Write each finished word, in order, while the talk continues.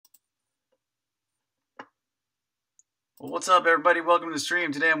Well, what's up, everybody? Welcome to the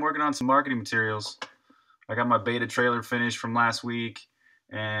stream. Today I'm working on some marketing materials. I got my beta trailer finished from last week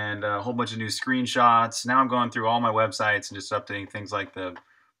and a whole bunch of new screenshots. Now I'm going through all my websites and just updating things like the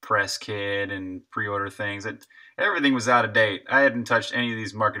press kit and pre-order things. Everything was out of date. I hadn't touched any of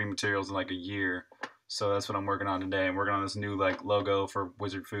these marketing materials in like a year. So that's what I'm working on today. I'm working on this new logo for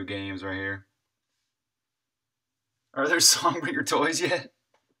Wizard Foo Games right here. Are there Songbringer toys yet?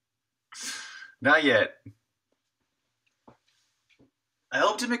 Not yet. I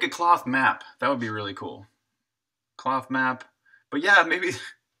hope to make a cloth map. That would be really cool. Cloth map. But yeah, maybe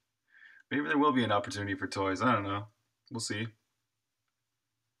there will be an opportunity for toys. I don't know. We'll see.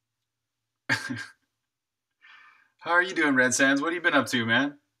 How are you doing, Red Sands? What have you been up to,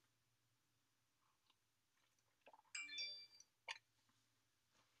 man?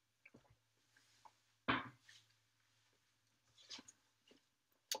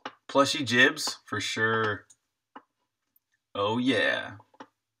 Plushy jibs? For sure. Oh, yeah.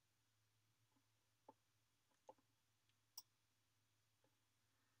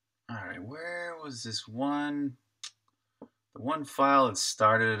 Alright, where was this one? The one file that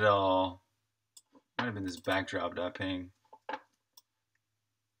started it all. Might have been this backdrop.ping.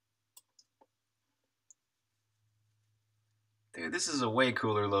 Dude, this is a way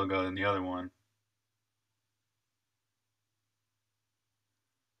cooler logo than the other one.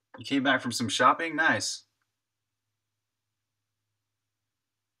 You came back from some shopping? Nice.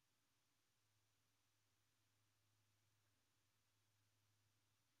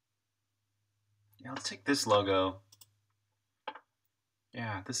 Yeah, let's take this logo.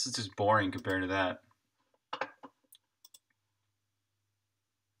 Yeah, this is just boring compared to that.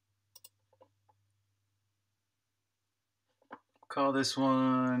 Call this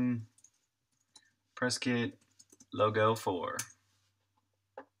one Press Kit Logo 4.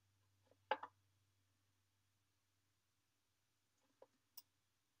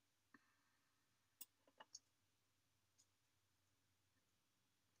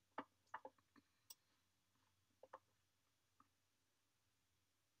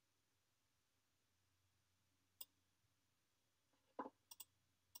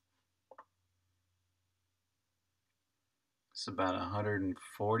 It's about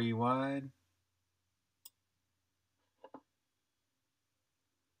 140 wide.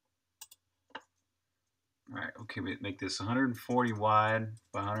 All right, okay, make this 140 wide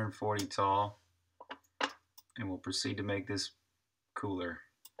by 140 tall, and we'll proceed to make this cooler.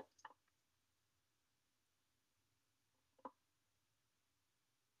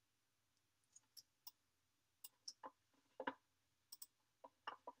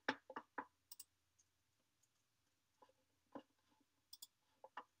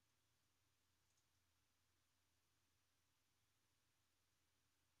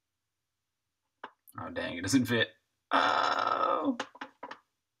 Oh, dang, it doesn't fit. Oh!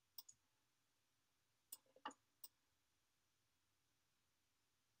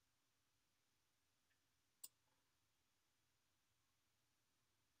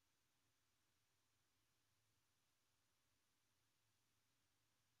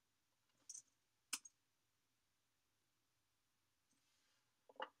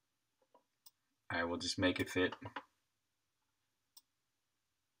 All right, we'll just make it fit.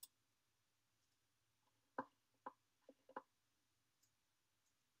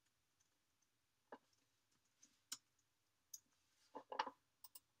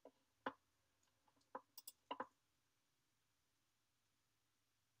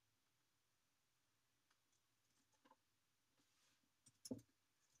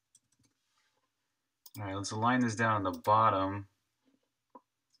 All right, let's align this down on the bottom.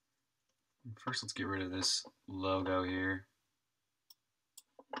 First, let's get rid of this logo here.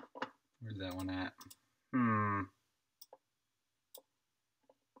 Where's that one at?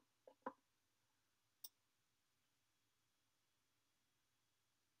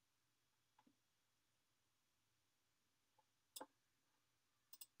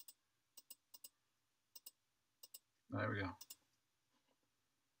 There we go.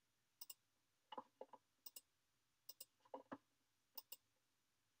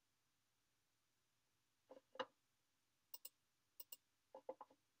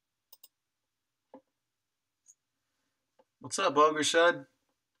 What's up, Ogre Shud?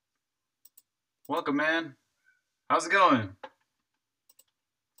 Welcome, man. How's it going?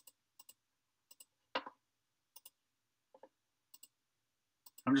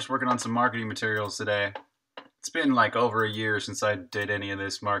 I'm just working on some marketing materials today. It's been like over a year since I did any of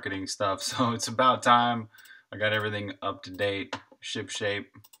this marketing stuff, so it's about time I got everything up to date, ship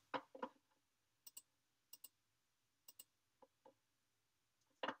shape.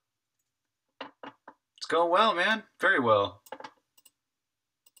 going well, man. Very well.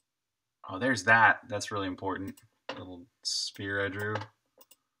 Oh, there's that. That's really important. Little spear I drew.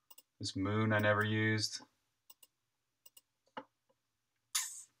 This moon I never used.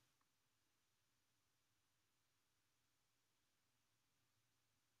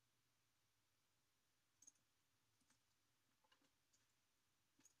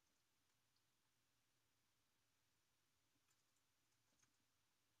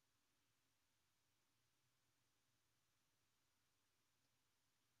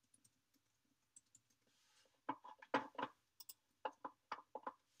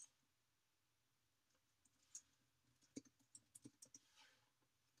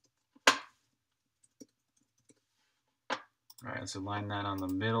 All right, let's align that on the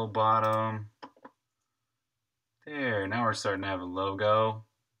middle bottom. There, now we're starting to have a logo.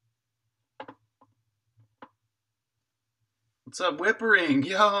 What's up, Whippering?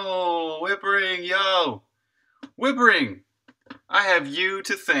 Yo, Whippering, yo. Whippering, I have you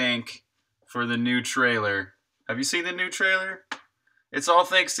to thank for the new trailer. Have you seen the new trailer? It's all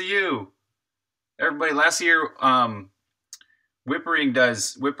thanks to you. Everybody, last year, Whippering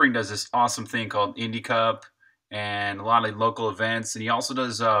does this awesome thing called Indie Cup and a lot of local events, and he also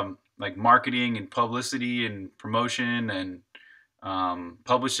does like marketing and publicity and promotion and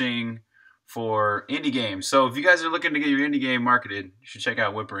publishing for indie games. So if you guys are looking to get your indie game marketed, you should check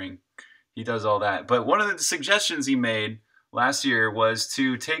out Whippering. He does all that. But one of the suggestions he made last year was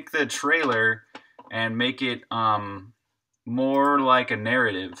to take the trailer and make it more like a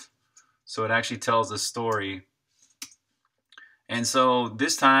narrative, so it actually tells a story. And so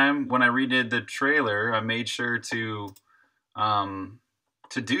this time, when I redid the trailer, I made sure to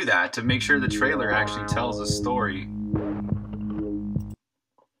do that, to make sure the trailer actually tells a story.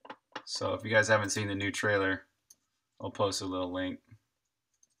 So if you guys haven't seen the new trailer, I'll post a little link.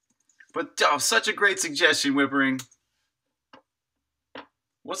 But oh, such a great suggestion, Whippering.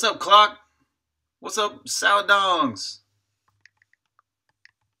 What's up, Clock? What's up, Salad Dongs?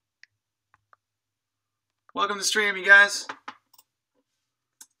 Welcome to the stream, you guys.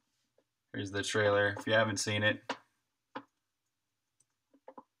 Here's the trailer, if you haven't seen it.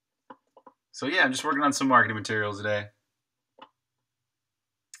 So yeah, I'm just working on some marketing materials today.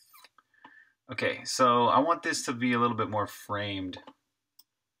 Okay, so I want this to be a little bit more framed.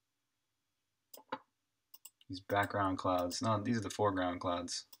 These background clouds. No, these are the foreground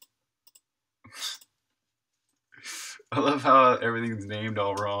clouds. I love how everything's named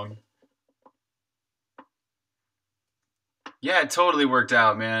all wrong. Yeah, it totally worked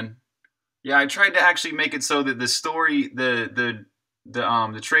out, man. Yeah, I tried to actually make it so that the story, the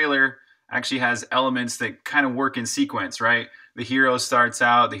trailer actually has elements that kind of work in sequence, right? The hero starts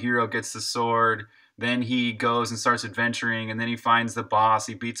out, the hero gets the sword, then he goes and starts adventuring, and then he finds the boss,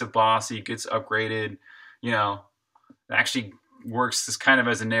 he beats a boss, he gets upgraded, you know. It actually works as kind of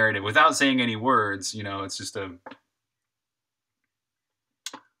as a narrative without saying any words, you know. It's just a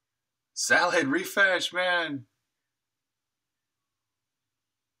salad refresh, man.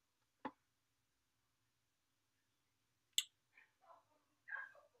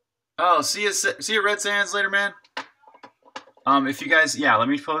 Oh, see you, Red Sands later, man. If you guys, yeah, let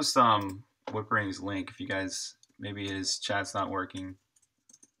me post Whippering's link. If you guys, maybe his chat's not working.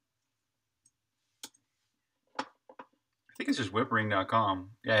 I think it's just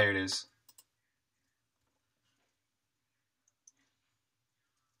whippering.com. Yeah, here it is.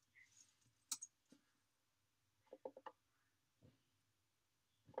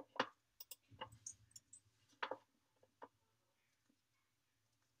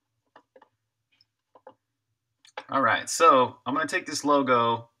 All right, so I'm going to take this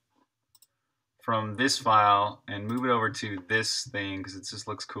logo from this file and move it over to this thing because it just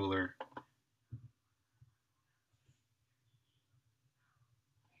looks cooler.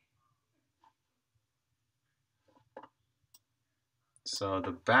 So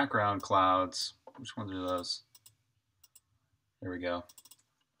the background clouds, which ones are those? There we go.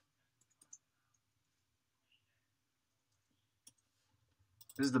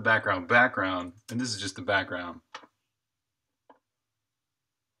 This is the background, and this is just the background.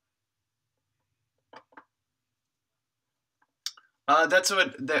 That's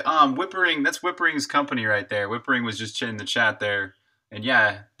what the Whippering. That's Whippering's company right there. Whippering was just in the chat there, and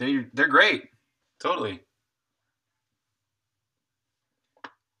yeah, they're great, totally.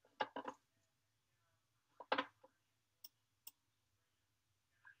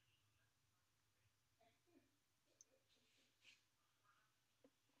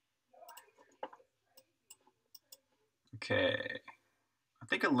 Okay, I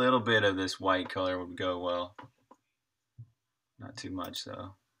think a little bit of this white color would go well. Not too much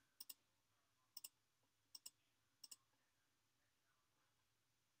though.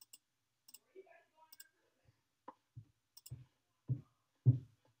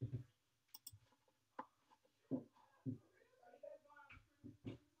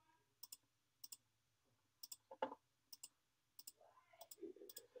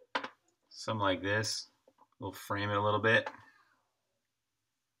 Something like this. We'll frame it a little bit.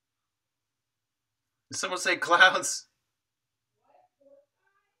 Did someone say clouds?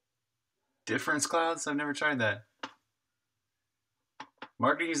 Difference clouds? I've never tried that.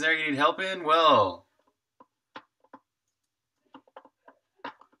 Marketing is there you need help in? Well,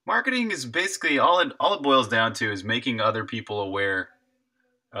 marketing is basically all it boils down to is making other people aware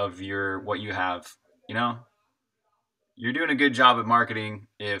of what you have. You know, you're doing a good job at marketing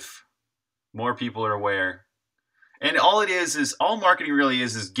if more people are aware. And all it is all marketing really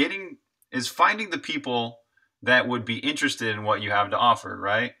is finding the people that would be interested in what you have to offer,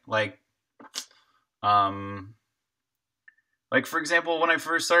 right? Like for example, when I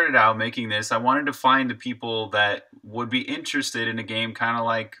first started out making this, I wanted to find the people that would be interested in a game kind of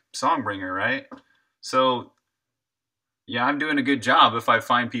like Songbringer, right? So yeah, I'm doing a good job if I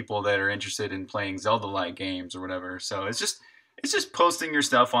find people that are interested in playing Zelda-like games or whatever. So it's just posting your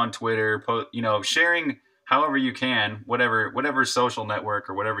stuff on Twitter, sharing however you can, whatever social network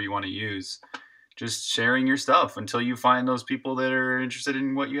or whatever you want to use. Just sharing your stuff until you find those people that are interested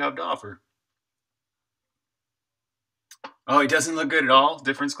in what you have to offer. Oh, it doesn't look good at all?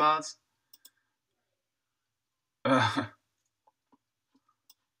 Difference clouds?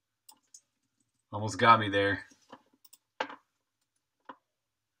 Almost got me there.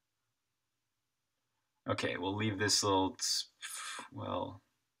 Okay, we'll leave this little, well,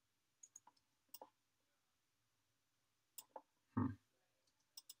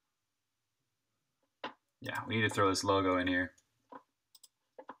 yeah, we need to throw this logo in here.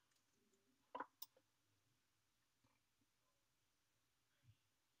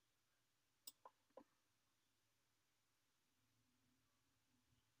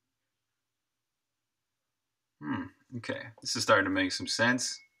 Okay, this is starting to make some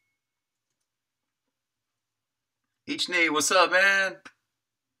sense. H-Knee, what's up, man?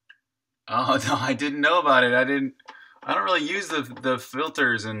 Oh, no, I didn't know about it. I don't really use the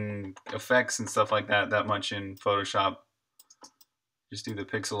filters and effects and stuff like that much in Photoshop. Just do the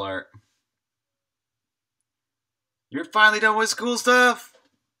pixel art. You're finally done with school stuff?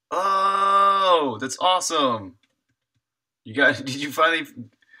 Oh, that's awesome. Did you finally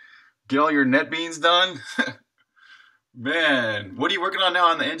get all your NetBeans done? Man, what are you working on now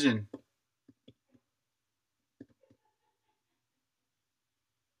on the engine?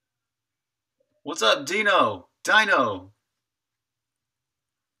 What's up, Dino? Dino.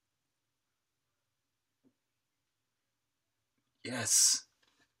 Yes.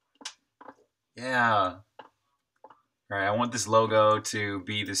 Yeah. All right, I want this logo to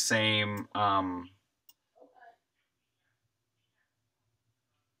be the same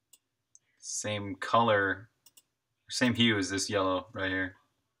same color, same hue as this yellow right here.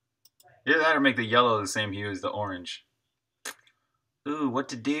 Either that or make the yellow the same hue as the orange. Ooh, what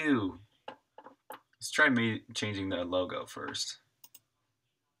to do? Let's try changing the logo first.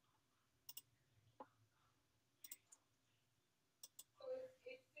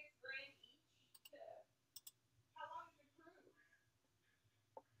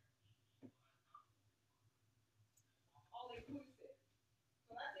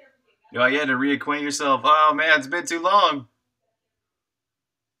 Oh, you had to reacquaint yourself. Oh man, it's been too long.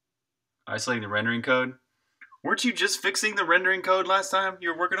 Isolating the rendering code. Weren't you just fixing the rendering code last time you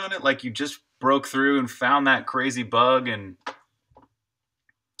were working on it? Like you just broke through and found that crazy bug and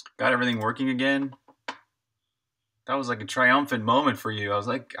got everything working again? That was like a triumphant moment for you.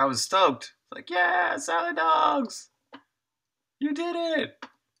 I was stoked. Like, yeah, Salad Dogs. You did it.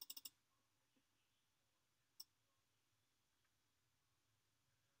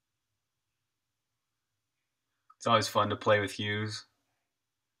 It's always fun to play with hues.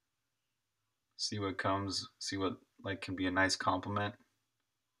 See what comes, see what like can be a nice compliment.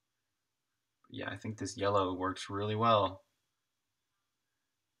 Yeah, I think this yellow works really well.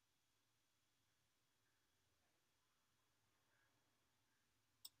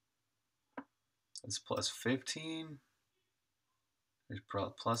 It's plus 15. There's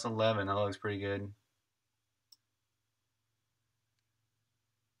plus 11. That looks pretty good.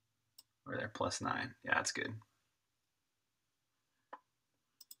 Or there, plus 9. Yeah, that's good.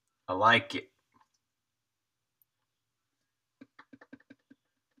 I like it.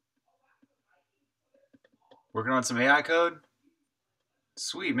 Working on some AI code?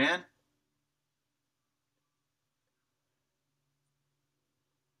 Sweet, man.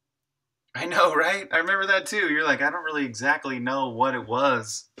 I know, right? I remember that too. You're like, I don't really exactly know what it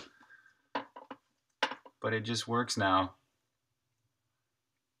was, but it just works now.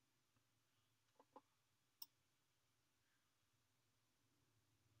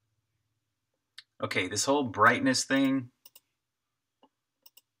 Okay, this whole brightness thing.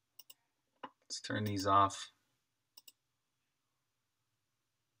 Let's turn these off.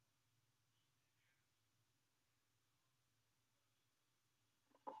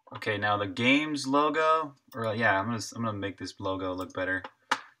 Okay, now the game's logo, or yeah, I'm gonna make this logo look better.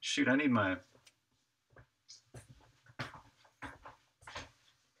 Shoot, I need my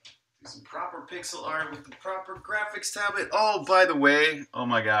some proper pixel art with the proper graphics tablet. Oh, by the way, oh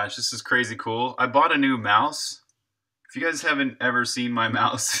my gosh, this is crazy cool. I bought a new mouse. If you guys haven't ever seen my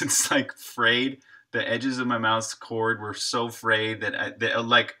mouse, it's like frayed. The edges of my mouse cord were so frayed that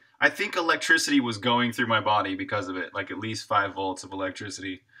I think electricity was going through my body because of it, like at least 5 volts of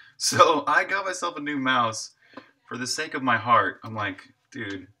electricity. So I got myself a new mouse for the sake of my heart. I'm like,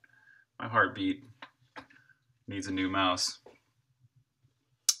 dude, my heartbeat needs a new mouse.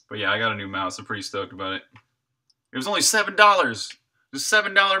 But yeah, I got a new mouse. I'm pretty stoked about it. It was only $7. There's a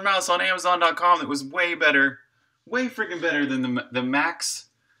 $7 mouse on Amazon.com that was way better. Way freaking better than the Max.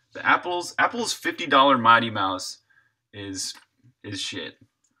 The Apple's $50 Mighty Mouse is shit.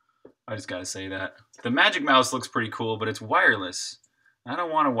 I just gotta say that. The Magic Mouse looks pretty cool, but it's wireless. I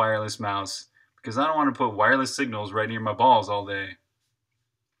don't want a wireless mouse because I don't want to put wireless signals right near my balls all day.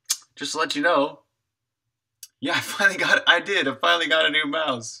 Just to let you know. Yeah, I finally got a new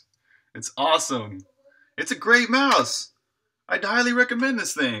mouse. It's awesome. It's a great mouse. I'd highly recommend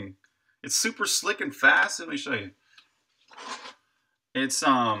this thing. It's super slick and fast. Let me show you. It's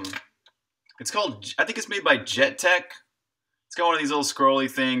called, I think it's made by JetTech. It's got one of these little scrolly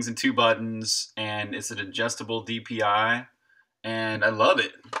things and 2 buttons, and it's an adjustable DPI, and I love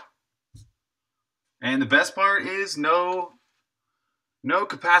it. And the best part is no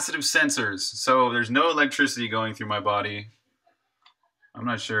capacitive sensors, so there's no electricity going through my body. I'm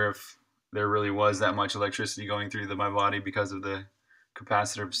not sure if there really was that much electricity going through my body because of the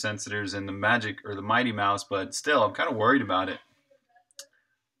capacitive sensors in the the Mighty Mouse, but still, I'm kind of worried about it.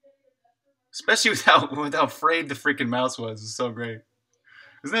 Especially with how frayed the freaking mouse was. It's so great.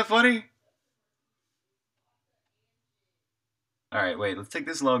 Isn't that funny? Alright, wait, let's take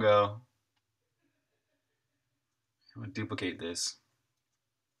this logo. I'm going to duplicate this.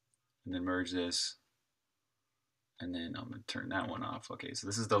 And then merge this. And then I'm going to turn that one off. Okay, so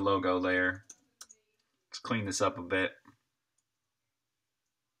this is the logo layer. Let's clean this up a bit.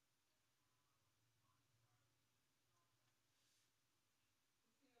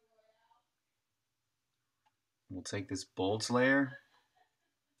 We'll take this bolts layer.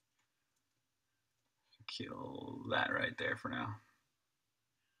 Kill that right there for now.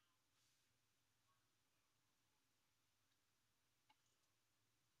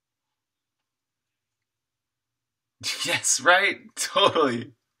 Yes, right?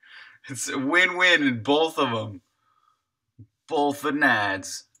 Totally. It's a win-win in both of them. Both the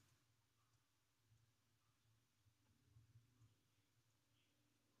nads.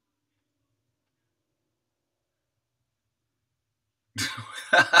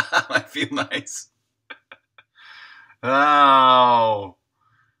 I feel nice. Oh.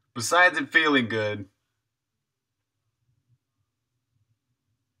 Besides it feeling good.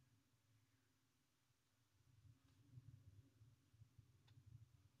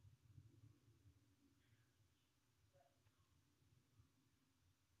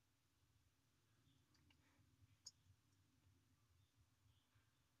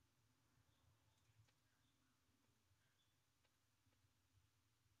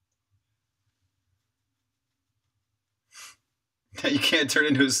 You can't turn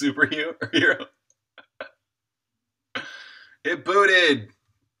into a superhero. It booted.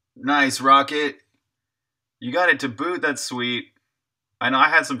 Nice, Rocket. You got it to boot. That's sweet. I know I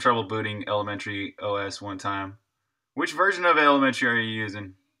had some trouble booting Elementary OS one time. Which version of Elementary are you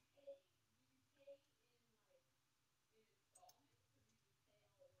using?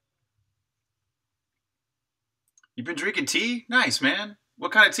 You've been drinking tea? Nice, man.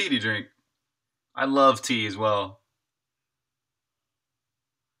 What kind of tea do you drink? I love tea as well.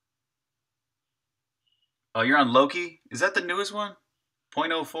 Oh, you're on Loki? Is that the newest one?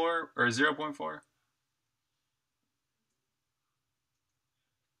 0.04 or 0.4?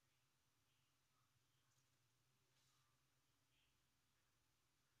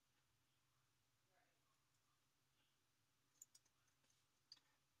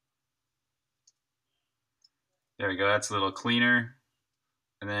 There we go. That's a little cleaner.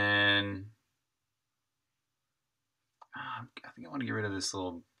 And then I think I want to get rid of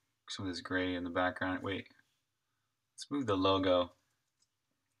some of this gray in the background. Wait, let's move the logo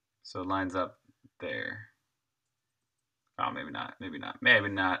so it lines up there. Oh, maybe not. Maybe not. Maybe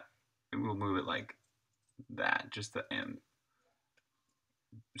not. Maybe we'll move it like that, just the M.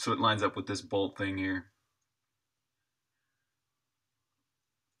 So it lines up with this bolt thing here.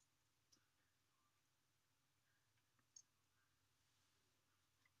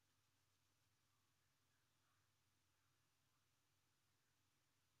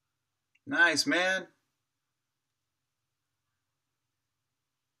 Nice, man.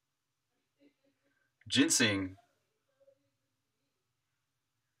 Ginseng.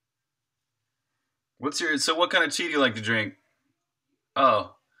 What kind of tea do you like to drink?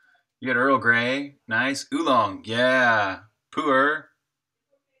 Oh, you got Earl Grey. Nice. Oolong. Yeah. Pu'er.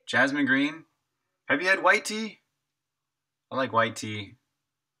 Jasmine green. Have you had white tea? I like white tea.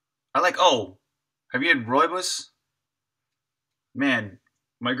 Have you had rooibos? Man,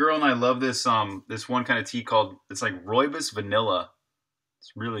 my girl and I love this one kind of tea called, it's like rooibos vanilla.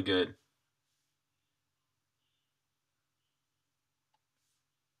 It's really good.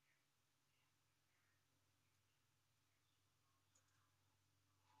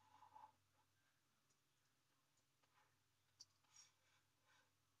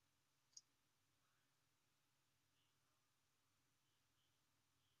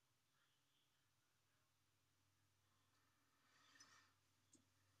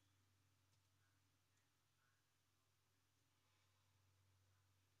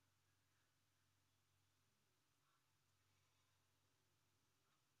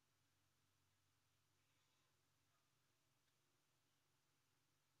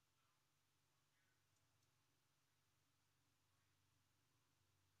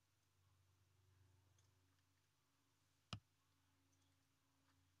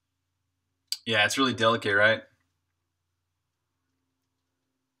 Yeah, it's really delicate, right?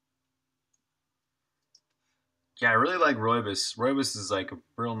 Yeah, I really like rooibos. Rooibos is like a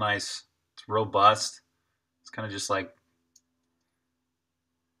real nice. It's robust. It's kind of just like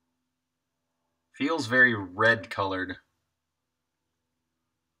feels very red colored.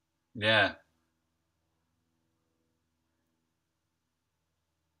 Yeah.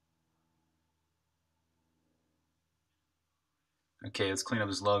 Okay, let's clean up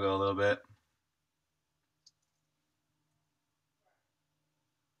this logo a little bit.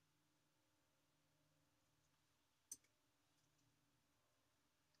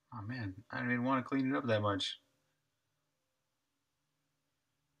 Oh man, I didn't even want to clean it up that much.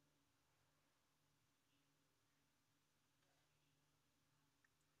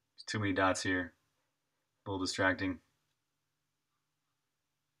 There's too many dots here. A little distracting.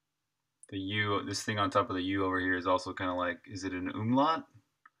 The U, this thing on top of the U over here is also kind of like, is it an umlaut?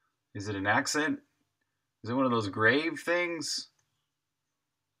 Is it an accent? Is it one of those grave things?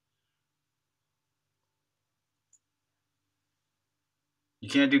 You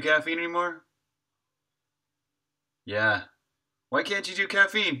can't do caffeine anymore? Yeah. Why can't you do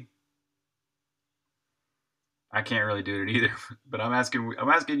caffeine? I can't really do it either, but I'm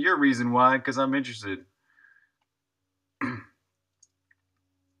asking your reason why because I'm interested. I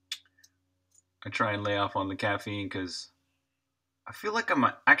try and lay off on the caffeine because I feel like I'm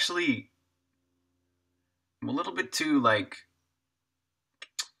a little bit too like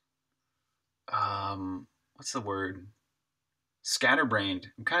what's the word? Scatterbrained.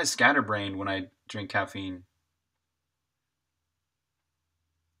 I'm kind of scatterbrained when I drink caffeine.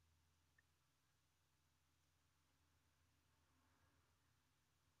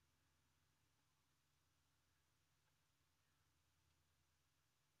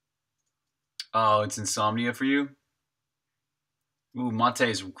 Oh, it's insomnia for you? Ooh, mate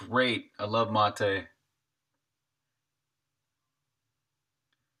is great. I love mate.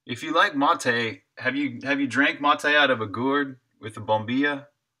 If you like mate, have you drank mate out of a gourd with a bombilla?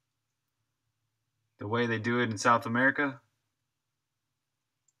 The way they do it in South America?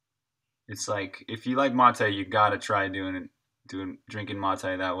 It's like if you like mate, you gotta try doing drinking mate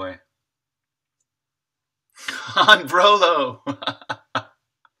that way. On Brolo.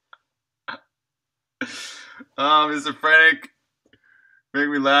 Mr. Frank, make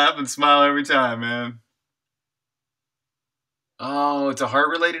me laugh and smile every time, man. Oh, it's a heart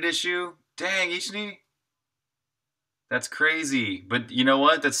related issue? Dang, Ishni. That's crazy. But you know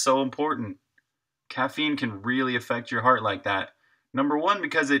what? That's so important. Caffeine can really affect your heart like that. Number one,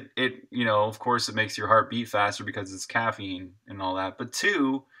 because of course, it makes your heart beat faster because it's caffeine and all that. But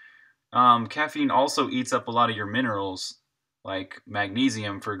two, caffeine also eats up a lot of your minerals, like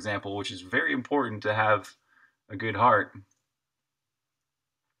magnesium, for example, which is very important to have a good heart.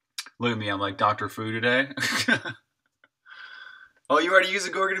 Look at me, I'm like Dr. Fu today. Oh, you already use a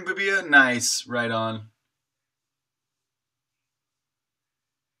Gorgon and Babia? Nice, right on.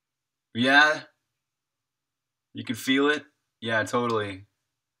 Yeah, you can feel it. Yeah, totally.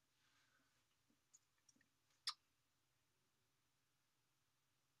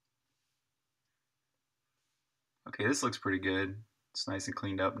 Okay, this looks pretty good. It's nice and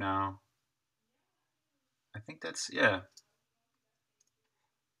cleaned up now. I think that's, yeah.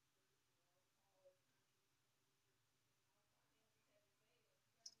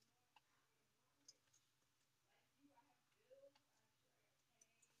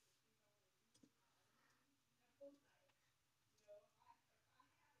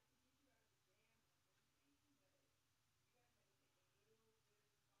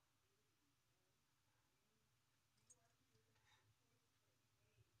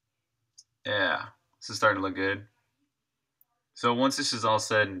 Yeah, this is starting to look good. So once this is all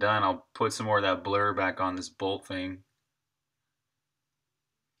said and done, I'll put some more of that blur back on this bolt thing.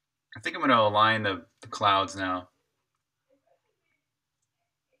 I think I'm going to align the clouds now.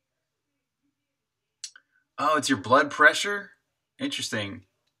 Oh, it's your blood pressure? Interesting.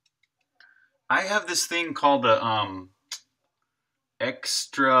 I have this thing called the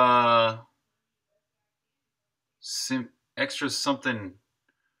extra extra something.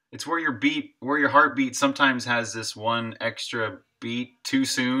 It's where your heartbeat sometimes has this one extra beat too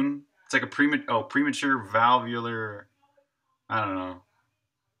soon. It's like a premature valvular. I don't know,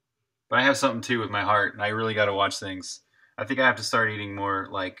 but I have something too with my heart, and I really got to watch things. I think I have to start eating more.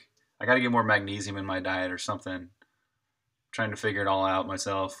 Like I got to get more magnesium in my diet or something. I'm trying to figure it all out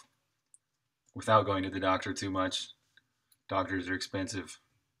myself without going to the doctor too much. Doctors are expensive.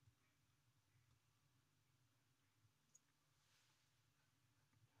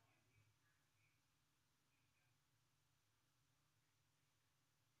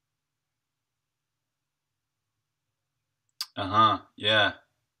 Uh huh. Yeah.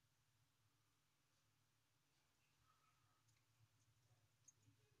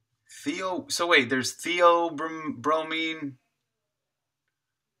 So wait, there's theobromine.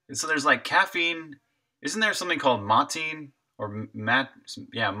 So there's like caffeine. Isn't there something called matine or mat?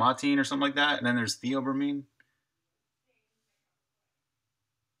 Yeah, matine or something like that. And then there's theobromine.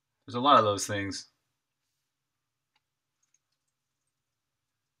 There's a lot of those things.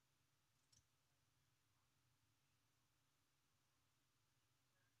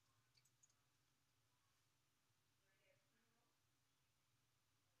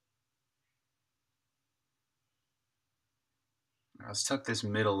 Let's tuck this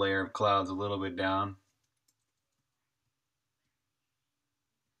middle layer of clouds a little bit down.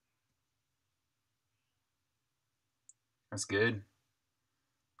 That's good.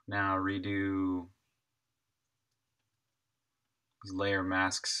 Now redo these layer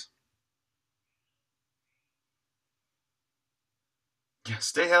masks. Yeah,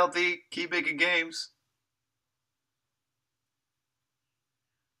 stay healthy. Keep making games.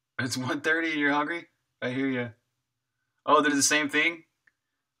 It's 1:30 and you're hungry? I hear you. Oh, they're the same thing?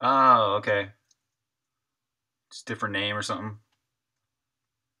 Oh, okay. Just different name or something.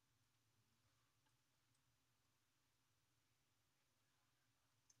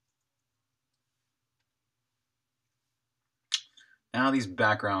 Now these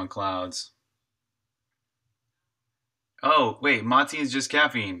background clouds. Oh, wait, matine is just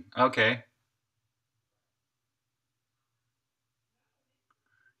caffeine. Okay.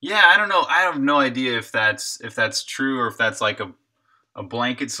 Yeah, I don't know. I have no idea if that's true or if that's like a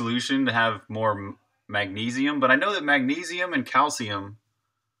blanket solution to have more magnesium, but I know that magnesium and calcium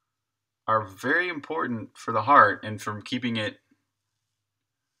are very important for the heart and for keeping it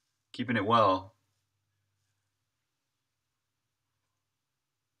well.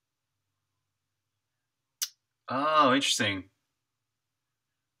 Oh, interesting.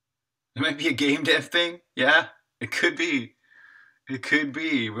 It might be a game dev thing. Yeah, it could be. It could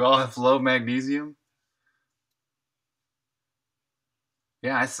be. We all have low magnesium.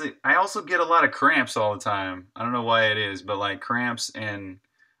 Yeah, I see. I also get a lot of cramps all the time. I don't know why it is, but like cramps and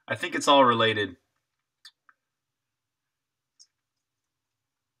I think it's all related.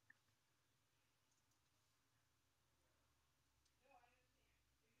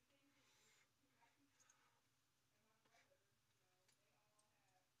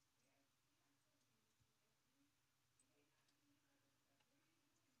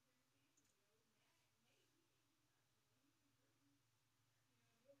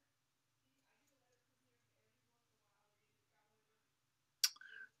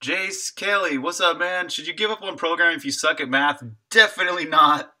 Jace Kelly, what's up, man? Should you give up on programming if you suck at math? Definitely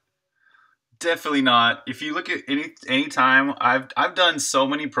not. Definitely not. If you look at any time, I've done so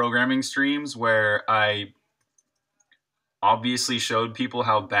many programming streams where I obviously showed people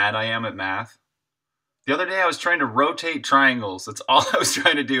how bad I am at math. The other day I was trying to rotate triangles. That's all I was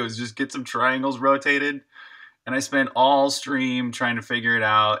trying to do was just get some triangles rotated, and I spent all stream trying to figure it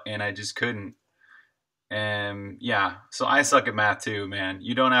out, and I just couldn't. And yeah, so I suck at math too, man.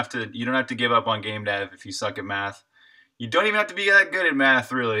 You don't have to give up on game dev if you suck at math. You don't even have to be that good at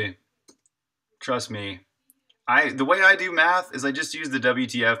math, really. Trust me. The way I do math is I just use the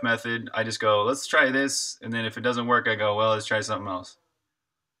WTF method. I just go, let's try this, and then if it doesn't work, I go, well, let's try something else.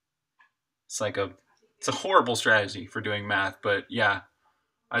 It's like it's a horrible strategy for doing math, but yeah,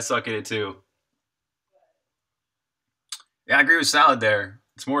 I suck at it too. Yeah, I agree with Salad there.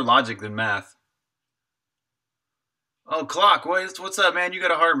 It's more logic than math. Oh, Clock, what's up, man? You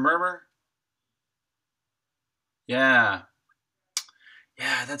got a heart murmur? Yeah.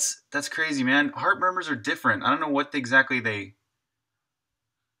 Yeah, that's crazy, man. Heart murmurs are different. I don't know what exactly they.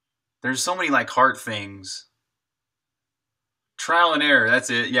 There's so many like heart things. Trial and error. That's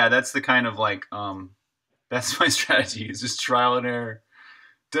it. Yeah, that's the kind of like That's my strategy. Is just trial and error.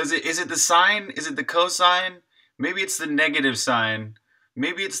 Does it? Is it the sine? Is it the cosine? Maybe it's the negative sign.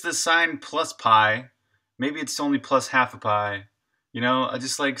 Maybe it's the sine plus pi. Maybe it's only plus half a pi. You know, I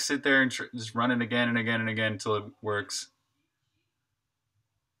just like sit there and just run it again and again and again until it works.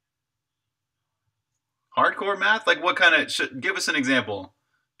 Hardcore math? Like what kind of? Give us an example.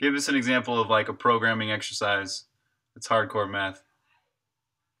 Give us an example of like a programming exercise. It's hardcore math.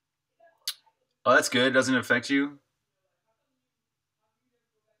 Oh, that's good. Doesn't affect you.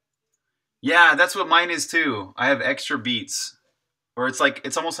 Yeah, that's what mine is too. I have extra beats, or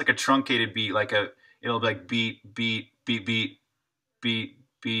it's almost like a truncated beat. It'll be like beat beat beat beat beat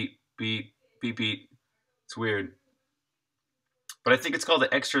beat beat beat beat. It's weird, but I think it's called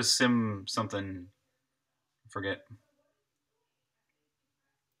the extra sim something. I forget.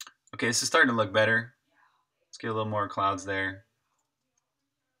 Okay, this is starting to look better. Let's get a little more clouds there.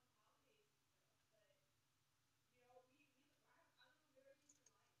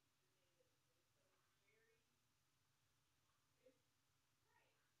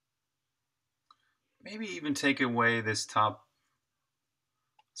 Maybe even take away this top.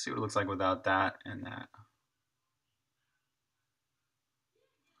 See what it looks like without that and that.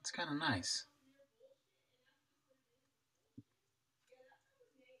 It's kind of nice.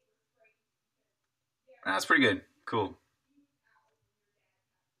 That's pretty good. Cool.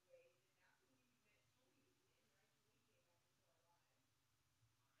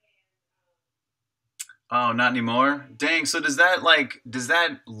 Oh, not anymore. Dang. So does that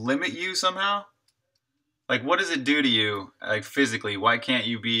limit you somehow? Like what does it do to you like physically? Why can't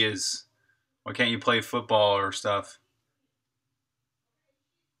you play football or stuff?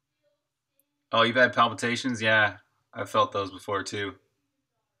 Oh, you've had palpitations? Yeah. I've felt those before too.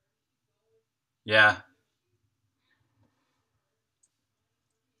 Yeah.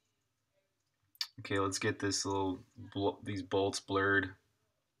 Okay, let's get these bolts blurred,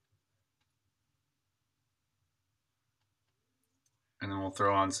 and then we'll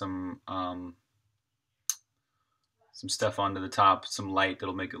throw on some stuff onto the top, some light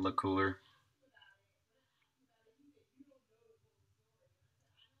that'll make it look cooler.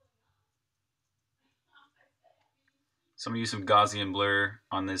 So I'm gonna use some Gaussian blur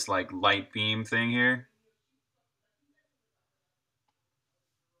on this like light beam thing here.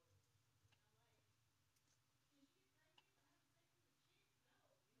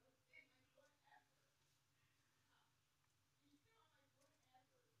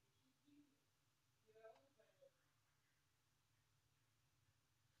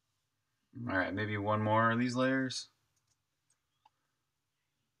 All right, maybe one more of these layers.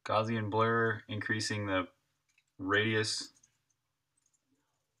 Gaussian blur, increasing the radius.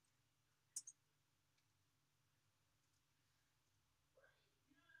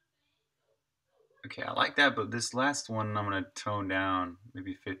 Okay, I like that, but this last one I'm gonna tone down,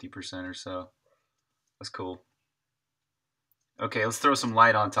 maybe 50% or so. That's cool. Okay, let's throw some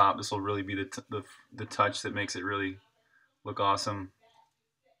light on top. This will really be the touch that makes it really look awesome.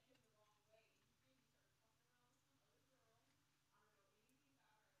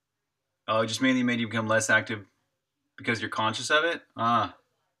 Oh, it just mainly made you become less active because you're conscious of it. Oh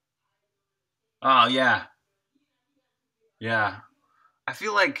yeah, yeah. I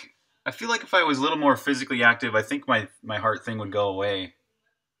feel like I feel like if I was a little more physically active, I think my heart thing would go away.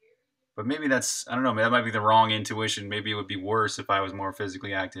 But maybe that's I don't know. That might be the wrong intuition. Maybe it would be worse if I was more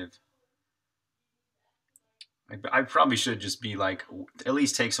physically active. I probably should just be like at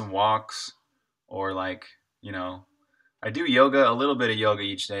least take some walks or like you know I do yoga a little bit of yoga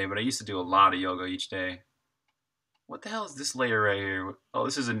each day, but I used to do a lot of yoga each day. What the hell is this layer right here? Oh,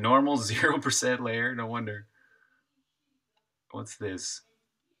 this is a normal 0% layer. No wonder. What's this?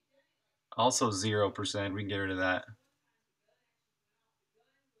 Also 0%. We can get rid of that.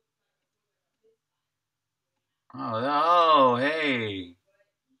 Oh, hey.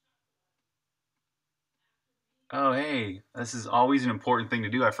 Oh, hey. This is always an important thing to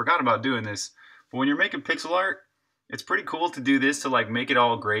do. I forgot about doing this. But when you're making pixel art, it's pretty cool to do this to like make it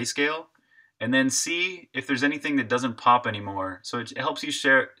all grayscale and then see if there's anything that doesn't pop anymore. So it helps you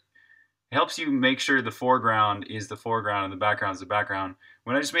share it helps you make sure the foreground is the foreground and the background is the background.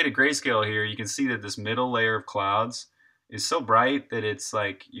 When I just made a grayscale here, you can see that this middle layer of clouds is so bright that it's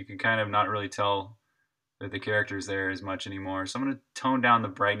like you can kind of not really tell that the character is there as much anymore. So I'm going to tone down the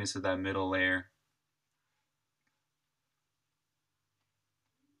brightness of that middle layer.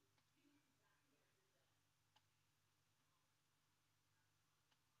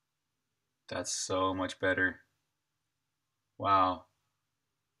 That's so much better. Wow.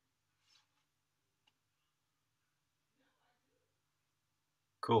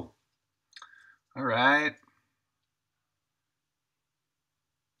 Cool. All right.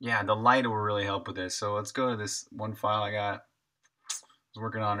 Yeah, the light will really help with this. So let's go to this one file was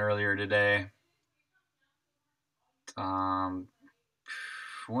working on earlier today. Um,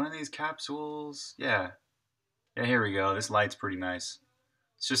 one of these capsules. Yeah. Yeah, here we go. This light's pretty nice.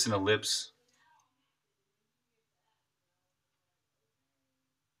 It's just an ellipse.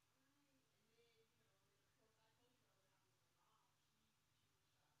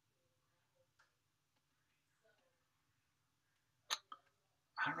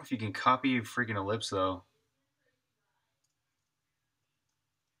 I don't know if you can copy a freaking ellipse though.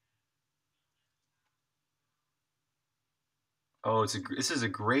 Oh, this is a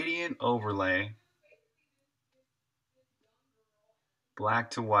gradient overlay,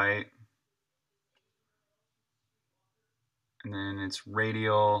 black to white, and then it's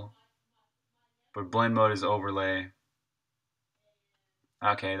radial, but blend mode is overlay.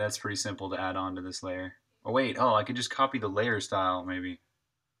 Okay, that's pretty simple to add on to this layer. Oh wait, oh, I could just copy the layer style maybe.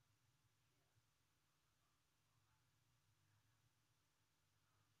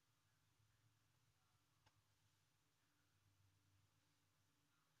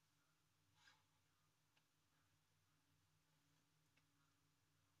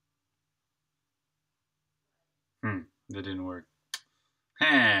 That didn't work.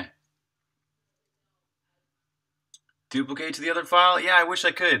 Huh. Duplicate to the other file? Yeah, I wish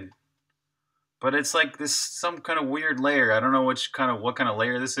I could. But it's like this some kind of weird layer. I don't know what kind of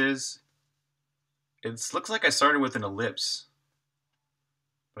layer this is. It looks like I started with an ellipse.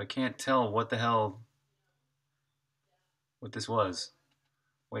 But I can't tell what the hell what this was.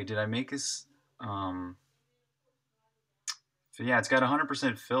 Wait, did I make this so yeah, it's got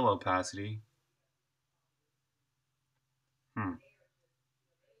 100% fill opacity. Hmm.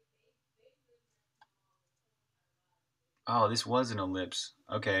 Oh, this was an ellipse.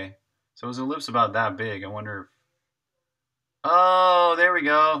 Okay. So it was an ellipse about that big. I wonder if... Oh, there we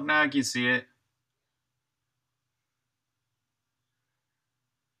go. Now I can see it.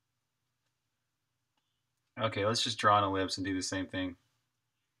 Okay, let's just draw an ellipse and do the same thing.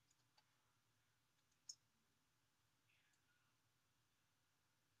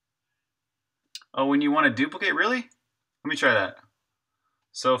 Oh, when you want to duplicate? Really? Let me try that.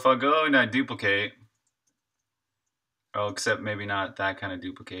 So if I go and I duplicate... Oh, except maybe not that kind of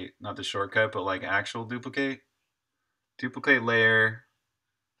duplicate. Not the shortcut, but like actual duplicate. Duplicate layer.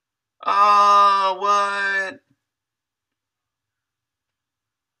 Oh, what?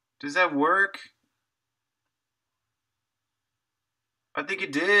 Does that work? I think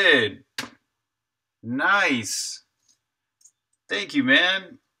it did. Nice. Thank you,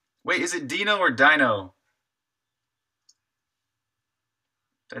 man. Wait, is it Dino or Dino?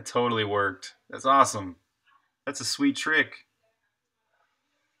 That totally worked. That's awesome. That's a sweet trick.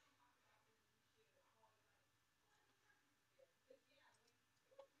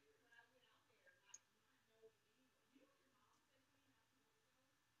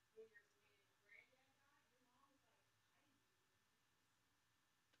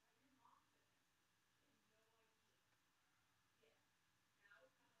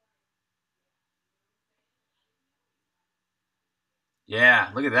 Yeah,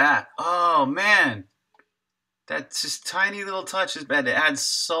 look at that. Oh, man. That's just tiny little touches, man. It adds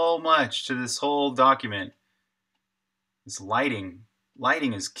so much to this whole document. This lighting.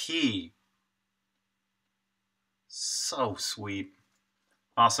 Lighting is key. So sweet.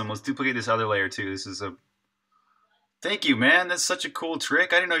 Awesome. Let's duplicate this other layer too. This is a... Thank you, man. That's such a cool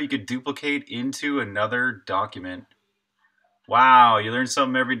trick. I didn't know you could duplicate into another document. Wow, you learn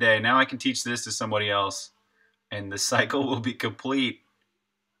something every day. Now I can teach this to somebody else, and the cycle will be complete.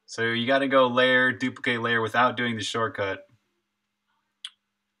 So you got to go layer, duplicate layer without doing the shortcut.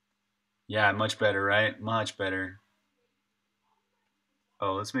 Yeah, much better, right? Much better.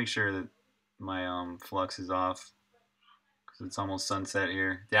 Oh, let's make sure that my flux is off because it's almost sunset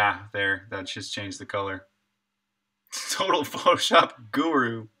here. Yeah, there. That just changed the color. Total Photoshop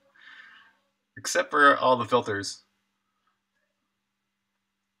guru, except for all the filters.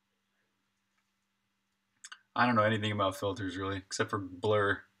 I don't know anything about filters really, except for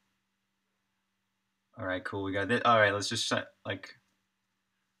blur. All right, cool. We got this. All right, let's just like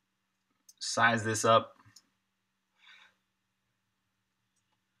size this up.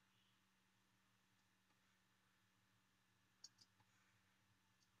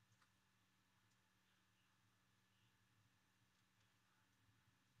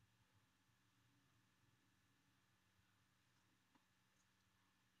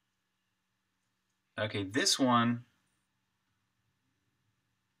 Okay, this one.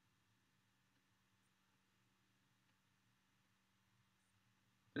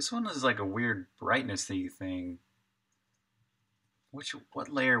 This one is like a weird brightness-y thing.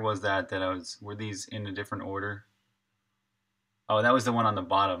 What layer was that I was? Were these in a different order? Oh, that was the one on the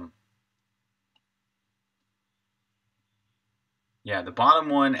bottom. Yeah, the bottom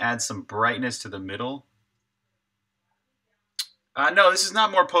one adds some brightness to the middle. No, this is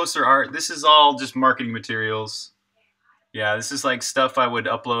not more poster art. This is all just marketing materials. Yeah, this is like stuff I would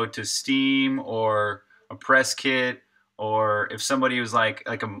upload to Steam or a press kit, or if somebody was like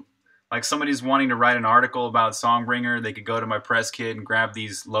somebody's wanting to write an article about Songbringer, they could go to my press kit and grab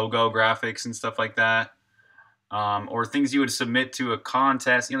these logo graphics and stuff like that. Or things you would submit to a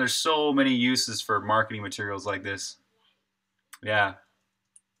contest. You know, there's so many uses for marketing materials like this. Yeah.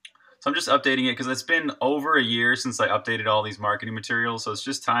 So I'm just updating it because it's been over a year since I updated all these marketing materials. So it's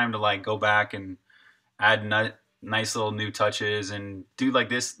just time to like go back and add nice little new touches and do like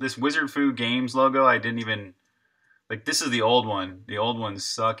this Wizard Food Games logo. I didn't even like. This is the old one. The old one's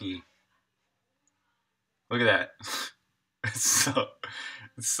sucky. Look at that. it's so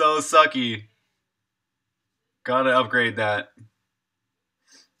it's so sucky. Gotta upgrade that.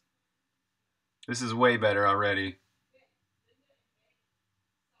 This is way better already.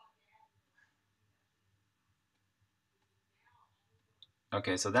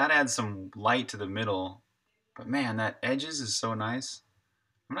 Okay, so that adds some light to the middle. But man, that edges is so nice.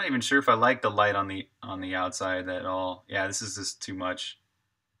 I'm not even sure if I like the light on the outside at all. Yeah, this is just too much.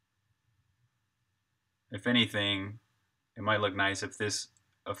 If anything, it might look nice if this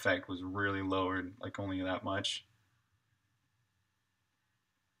effect was really lowered, like only that much.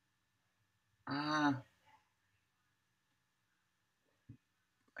 I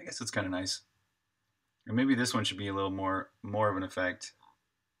guess it's kind of nice. Or maybe this one should be a little more of an effect.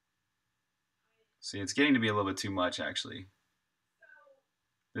 See, it's getting to be a little bit too much actually.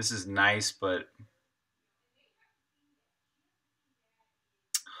 This is nice, but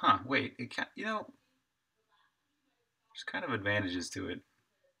wait, it can, you know, there's kind of advantages to it.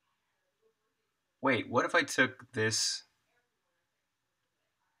 Wait, what if I took this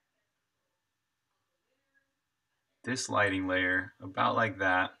lighting layer about like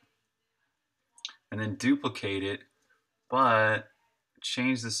that and then duplicate it, but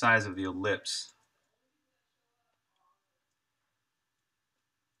change the size of the ellipse.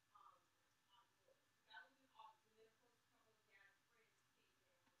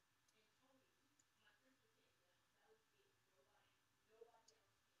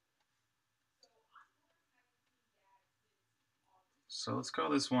 So let's call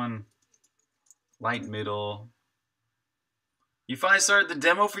this one light middle. You finally started the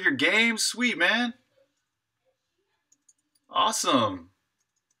demo for your game? Sweet, man. Awesome.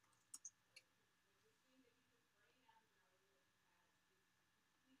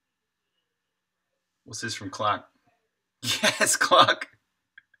 What's this from Clock? Yes, Clock.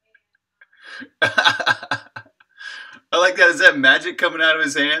 I like that. Is that magic coming out of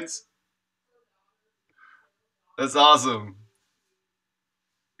his hands? That's awesome.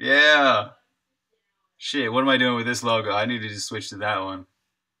 Yeah. Shit, what am I doing with this logo? I need to just switch to that one.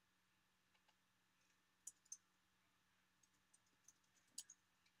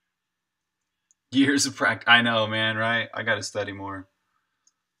 Years of practice. I know, man, right? I got to study more.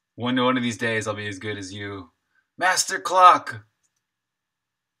 One of these days, I'll be as good as you. Master Clock!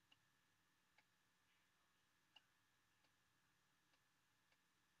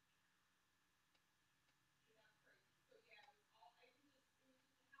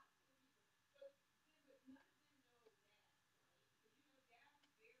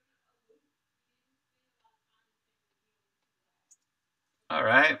 All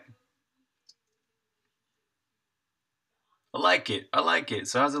right. I like it. I like it.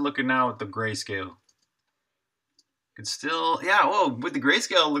 So how's it looking now with the grayscale? It's still, yeah, whoa, with the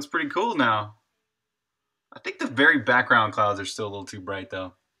grayscale, it looks pretty cool now. I think the very background clouds are still a little too bright,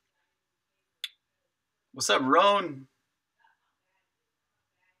 though. What's up, Roan?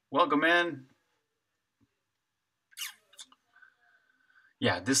 Welcome in.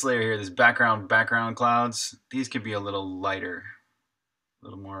 Yeah, this layer here, this background clouds, these could be a little lighter, a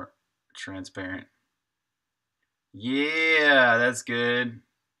little more transparent. Yeah, that's good.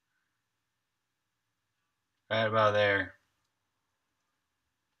 Right about there.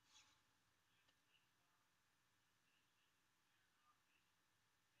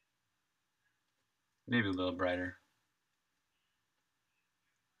 Maybe a little brighter.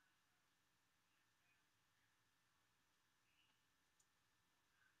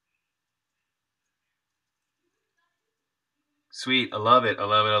 Sweet, I love it. I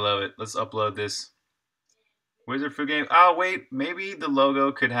love it. I love it. Let's upload this. Wizard Food Game. Oh, wait. Maybe the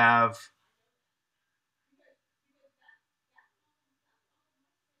logo could have...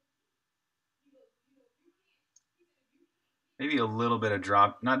 maybe a little bit of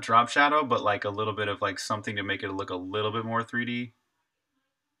drop... not drop shadow, but like a little bit of like something to make it look a little bit more 3D.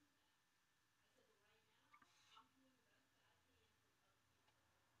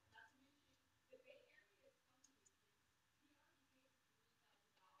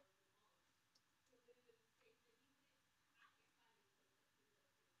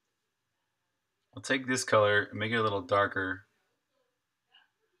 I'll take this color and make it a little darker.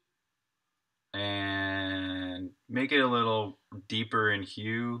 And make it a little deeper in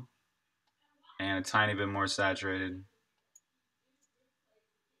hue and a tiny bit more saturated.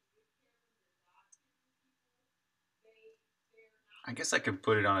 I guess I could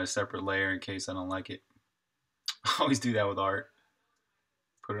put it on a separate layer in case I don't like it. I always do that with art.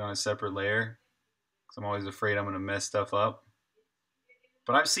 Put it on a separate layer because I'm always afraid I'm going to mess stuff up.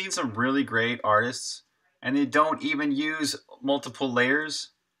 But I've seen some really great artists and they don't even use multiple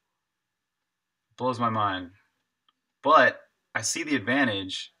layers. It blows my mind. But I see the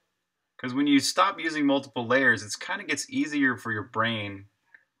advantage because when you stop using multiple layers, it kind of gets easier for your brain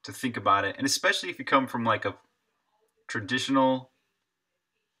to think about it. And especially if you come from like a traditional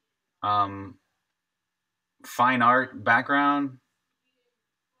fine art background,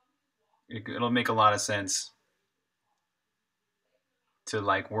 it'll make a lot of sense to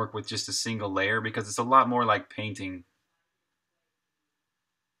like work with just a single layer because it's a lot more like painting.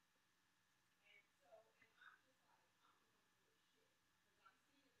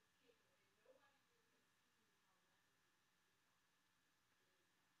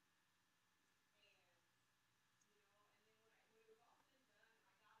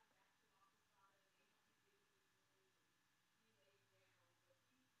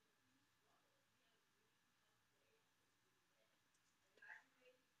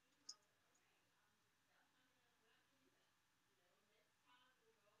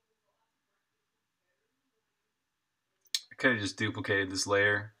 I could have just duplicated this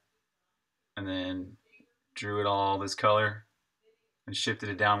layer and then drew it all this color and shifted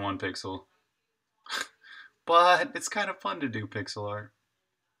it down 1 pixel. But it's kind of fun to do pixel art.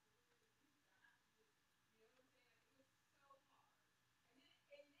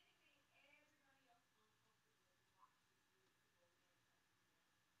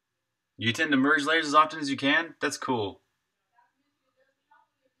 You tend to merge layers as often as you can? That's cool.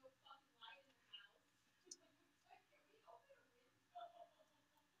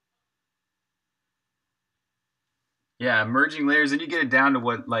 Yeah, merging layers, and you get it down to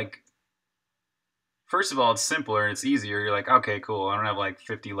what, like, first of all, it's simpler and it's easier. You're like, okay, cool. I don't have like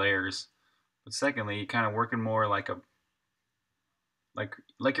 50 layers. But secondly, you kind of working more like a like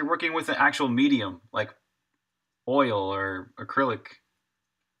you're working with an actual medium, like oil or acrylic.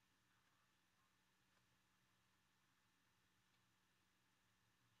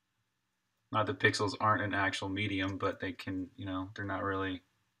 Not that pixels aren't an actual medium, but they can, they're not really.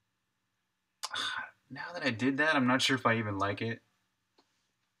 Now that I did that, I'm not sure if I even like it.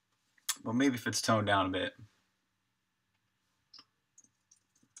 Well, maybe if it's toned down a bit.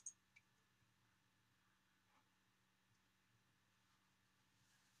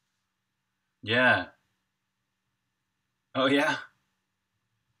 Yeah. Oh, yeah.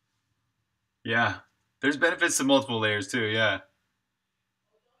 Yeah. There's benefits to multiple layers too, yeah.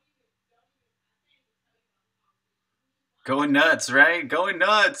 Going nuts, right? Going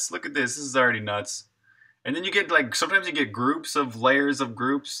nuts. Look at this. This is already nuts. And then you get like sometimes you get groups of layers of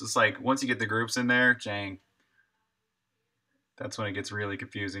groups. It's like once you get the groups in there, dang, that's when it gets really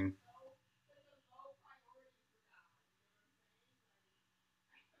confusing.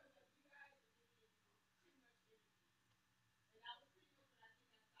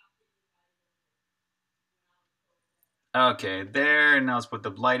 Okay, there, and now let's put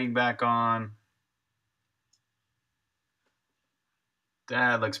the lighting back on.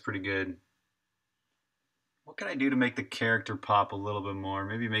 That looks pretty good. What can I do to make the character pop a little bit more?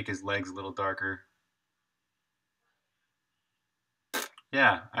 Maybe make his legs a little darker.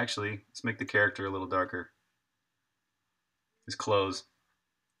 Yeah, actually, let's make the character a little darker. His clothes.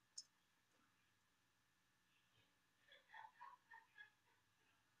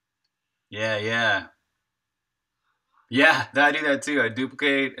 Yeah, yeah. Yeah, I do that too. I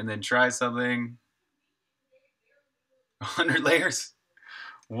duplicate and then try something. 100 layers?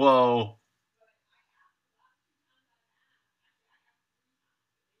 Whoa.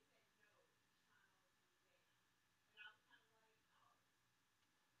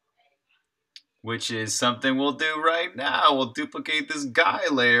 Which is something we'll do right now. We'll duplicate this guy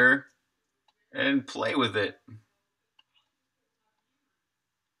layer. and play with it.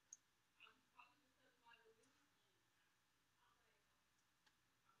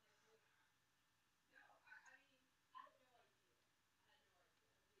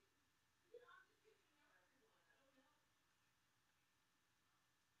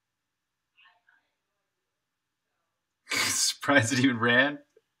 Surprised it even ran.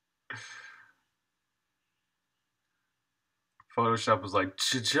 Photoshop was like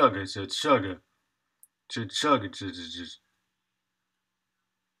chugga chugga chugga chugga.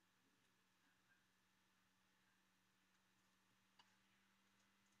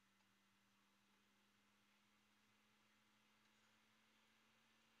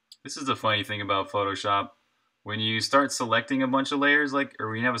 This is the funny thing about Photoshop. When you start selecting a bunch of layers, like, or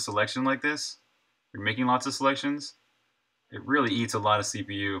when you have a selection like this, you're making lots of selections, it really eats a lot of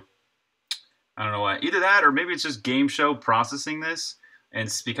CPU. I don't know why. Either that, or maybe it's just Game Show processing this, and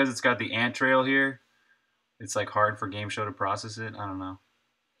it's because it's got the ant trail here, it's like hard for Game Show to process it. I don't know.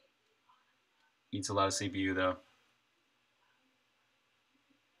 Eats a lot of CPU though.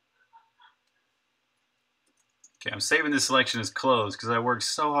 Okay, I'm saving this selection as closed because I worked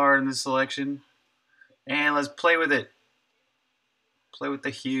so hard in this selection. And let's play with it. Play with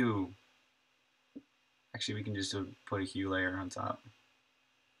the hue. Actually, we can just put a hue layer on top.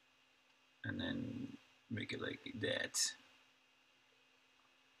 And then make it like that.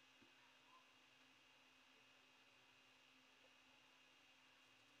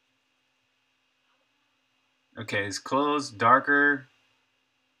 Okay, it's closed, darker.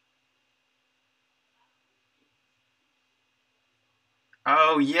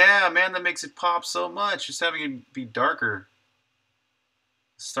 Oh yeah, man, that makes it pop so much. Just having it be darker.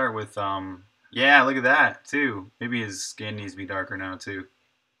 Start with yeah, look at that too. Maybe his skin needs to be darker now too.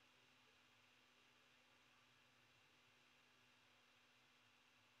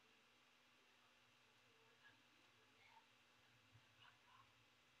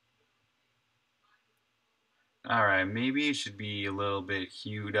 All right, maybe it should be a little bit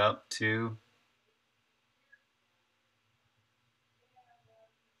hued up too.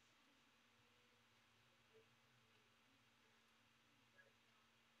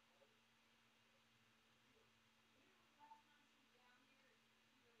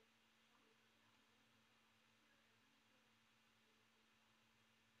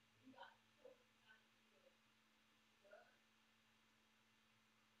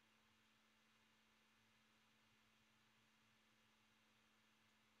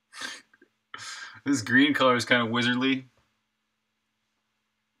 This green color is kind of wizardly.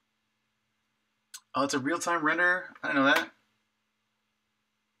 Oh, it's a real-time render? I didn't know that.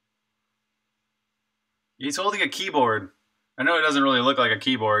 He's holding a keyboard. I know it doesn't really look like a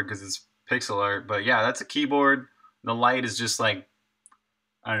keyboard because it's pixel art, but yeah, that's a keyboard. The light is just like,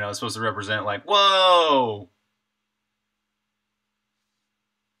 I don't know, it's supposed to represent like, whoa!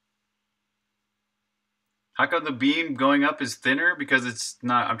 How come the beam going up is thinner? Because it's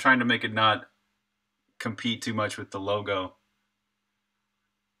not, I'm trying to make it not compete too much with the logo.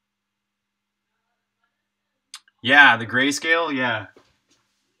 Yeah, the grayscale, yeah.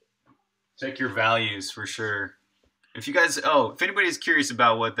 Check your values for sure. If you guys, oh, if anybody's curious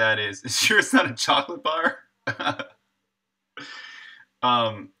about what that is, sure it's not a chocolate bar.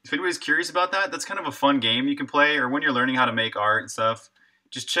 If anybody's curious about that, that's kind of a fun game you can play, or when you're learning how to make art and stuff,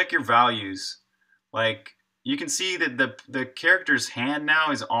 just check your values. Like you can see that the character's hand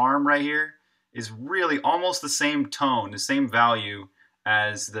now, his arm right here, is really almost the same tone, the same value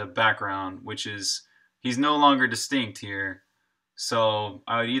as the background, which is he's no longer distinct here. So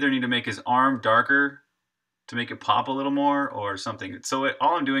I would either need to make his arm darker to make it pop a little more, or something. So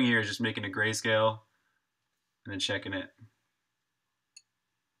all I'm doing here is just making a grayscale and then checking it.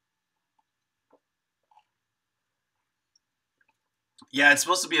 Yeah, it's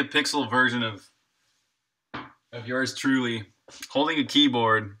supposed to be a pixel version of yours truly holding a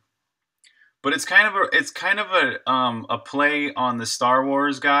keyboard, but it's kind of a play on the Star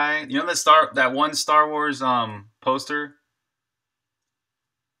Wars guy. You know that one Star Wars poster,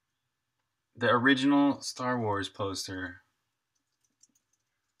 the original Star Wars poster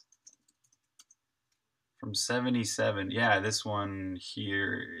from '77. Yeah, this one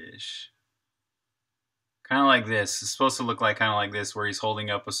here ish. Kind of like this. It's supposed to look like kind of like this, where he's holding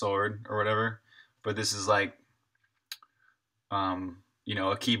up a sword or whatever. But this is like, you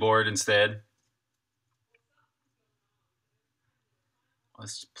know, a keyboard instead.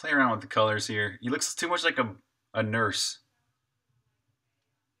 Let's play around with the colors here. He looks too much like a nurse.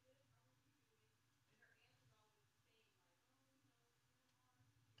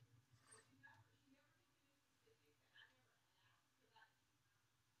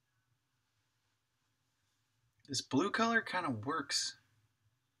 This blue color kind of works.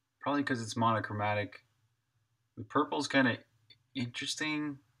 Probably because it's monochromatic. The purple's kind of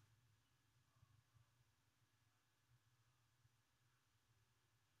interesting.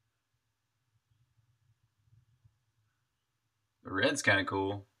 The red's kind of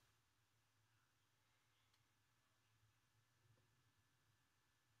cool.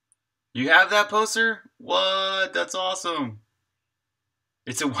 You have that poster? What? That's awesome.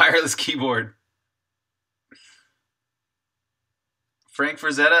 It's a wireless keyboard. Frank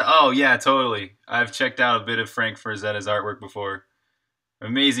Frazetta? Oh, yeah, totally. I've checked out a bit of Frank Frazetta's artwork before.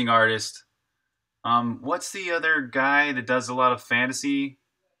 Amazing artist. What's the other guy that does a lot of fantasy?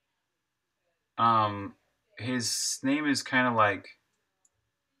 Um, his name is kind of like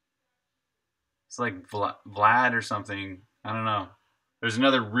it's like Vlad or something. I don't know. There's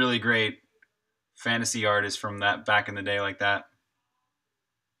another really great fantasy artist from that back in the day like that.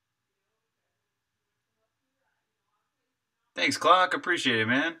 Thanks, Clock. Appreciate it,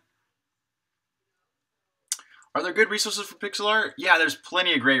 man. Are there good resources for pixel art? Yeah, there's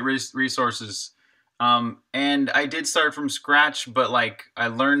plenty of great resources. And I did start from scratch, but like I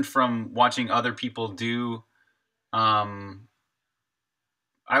learned from watching other people do. Um,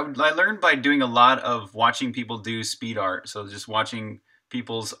 I learned by doing a lot of watching people do speed art. So just watching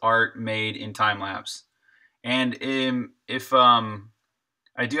people's art made in time lapse. And if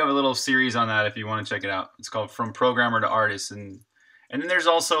I do have a little series on that if you want to check it out. It's called From Programmer to Artist, and then there's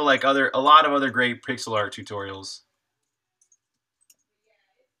also like a lot of other great pixel art tutorials.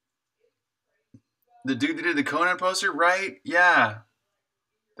 The dude that did the Conan poster, right? Yeah,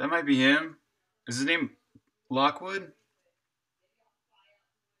 that might be him. Is his name Lockwood?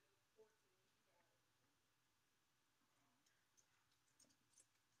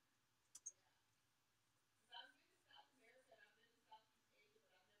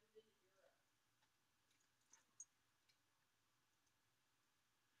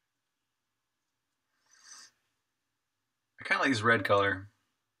 I kind of like his red color,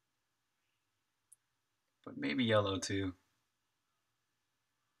 but maybe yellow too.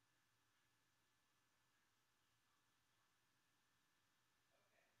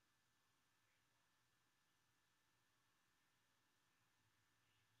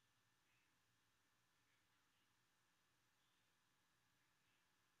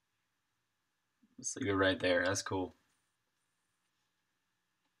 Let's leave it right there. That's cool.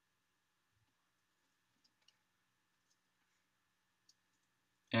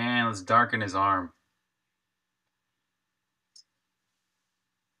 And let's darken his arm.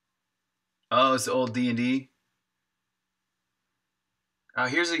 Oh, it's the old D&D. Oh,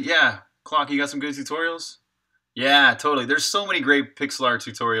 here's a yeah. Clock, you got some good tutorials? Yeah, totally. There's so many great pixel art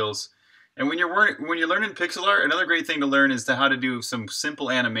tutorials. And when you're learning pixel art, another great thing to learn is how to do some simple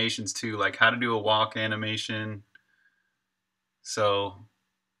animations too, like how to do a walk animation. So,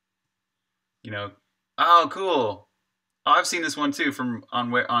 you know, oh, cool. Oh, I've seen this one too from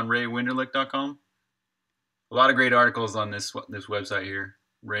on raywinderlick.com. A lot of great articles on this website here,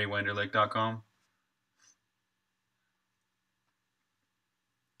 raywinderlick.com.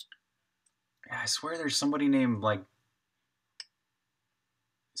 I swear there's somebody named like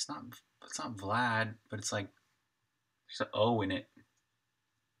it's not it's not Vlad, but it's like there's an O in it.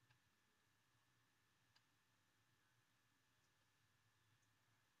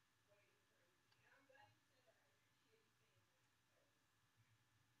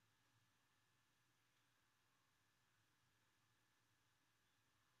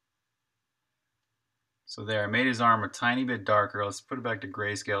 So there, I made his arm a tiny bit darker. Let's put it back to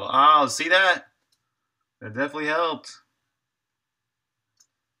grayscale. Oh, see that? That definitely helped.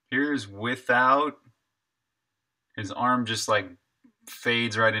 Here's without. His arm just like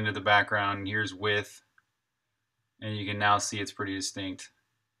fades right into the background. Here's with. And you can now see it's pretty distinct.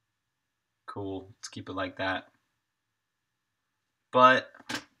 Cool. Let's keep it like that. But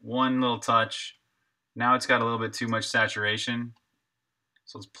one little touch. Now it's got a little bit too much saturation.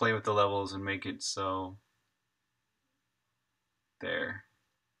 So let's play with the levels and make it so. There.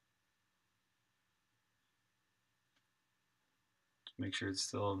 Just make sure it's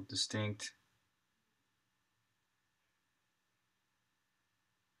still distinct.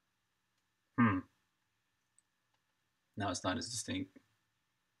 Now it's not as distinct.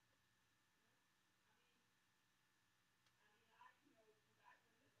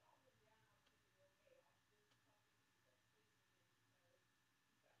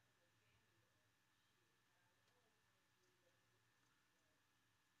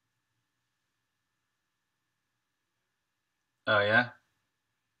 Oh yeah?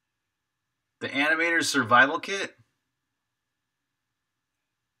 The Animator's Survival Kit?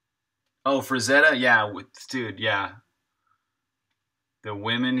 Oh, Frazetta? Yeah, dude, yeah. The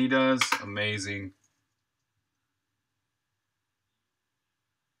women he does, amazing.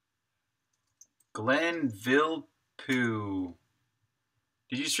 Glenn Villepue.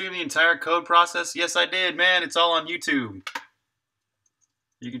 Did you stream the entire code process? Yes, I did, man. It's all on YouTube.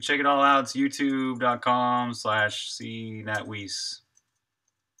 You can check it all out. It's youtube.com/cnatwees.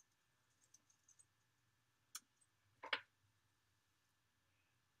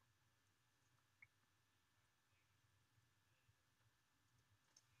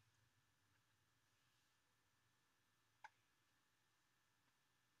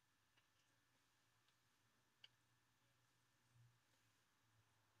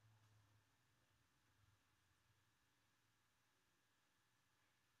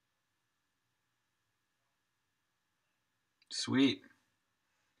 Sweet.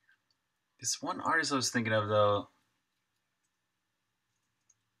 This one artist I was thinking of, though.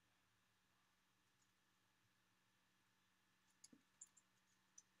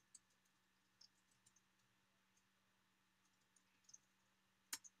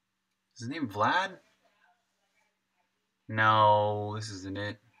 Is his name Vlad? No, this isn't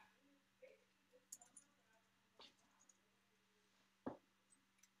it.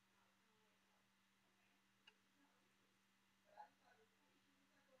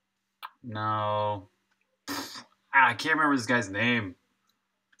 No. I can't remember this guy's name.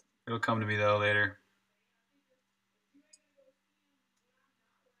 It'll come to me, though, later.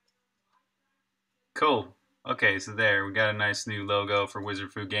 Cool. Okay, so there. We got a nice new logo for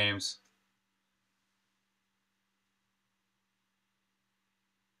Wizard Food Games.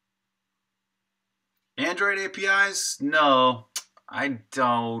 Android APIs? No. I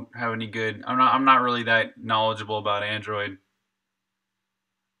don't have any good. I'm not really that knowledgeable about Android.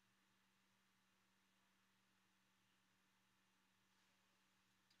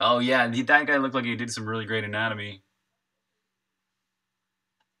 Oh yeah, that guy looked like he did some really great anatomy.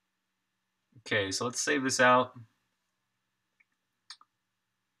 Okay, so let's save this out.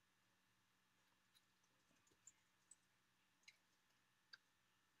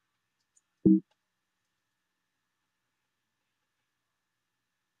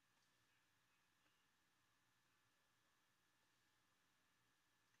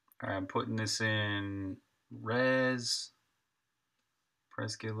 All right, I'm putting this in res.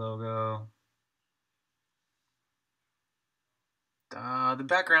 Press get logo. The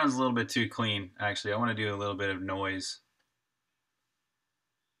background's a little bit too clean, actually. I want to do a little bit of noise.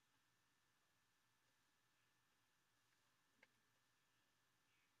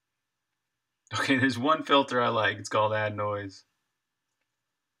 Okay, there's one filter I like. It's called add noise.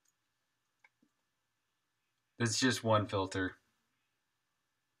 It's just one filter.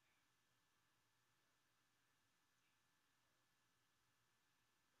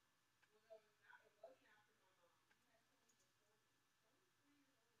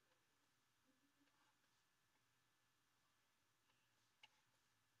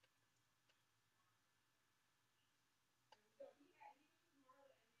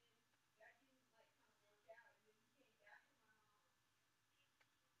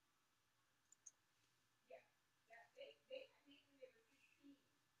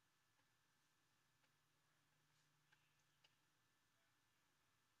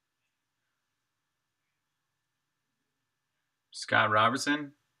 Scott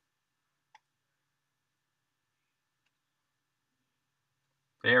Robertson.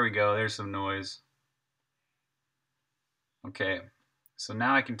 There we go. There's some noise. Okay. So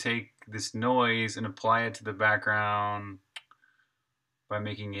now I can take this noise and apply it to the background by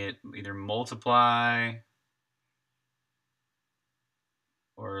making it either multiply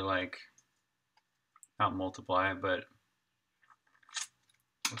or like not multiply, but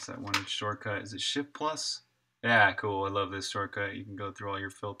what's that one shortcut? Is it Shift Plus? Yeah, cool. I love this shortcut. You can go through all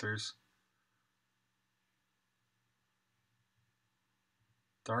your filters.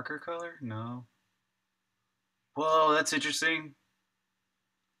 Darker color? No. Whoa, that's interesting.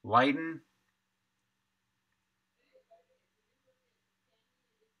 Lighten.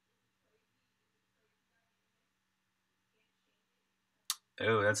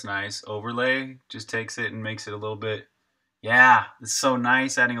 Oh, that's nice. Overlay just takes it and makes it a little bit. Yeah, it's so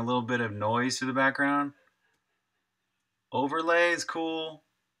nice adding a little bit of noise to the background. Overlay is cool.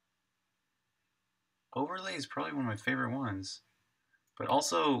 Overlay is probably one of my favorite ones. But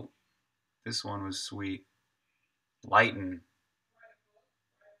also, this one was sweet. Lighten.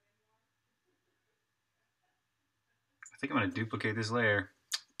 I think I'm going to duplicate this layer.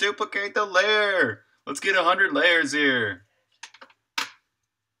 Duplicate the layer! Let's get 100 layers here.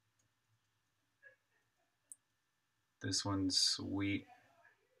 This one's sweet.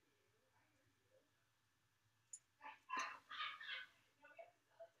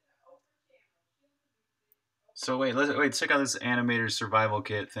 So wait, check out this animator survival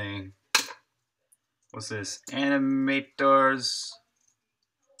kit thing. What's this? Animators.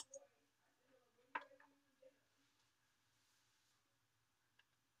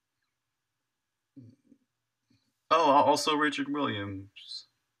 Oh, also Richard Williams.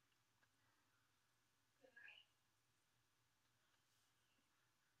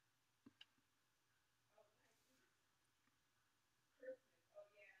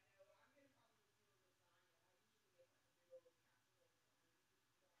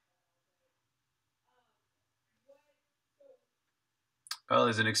 Oh,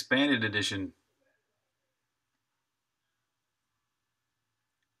 there's an expanded edition.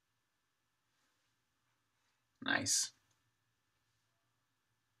 Nice.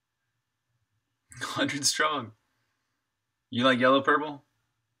 100 strong. You like yellow purple?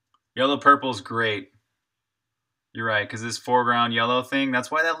 Yellow purple's great. You're right, because this foreground yellow thing, that's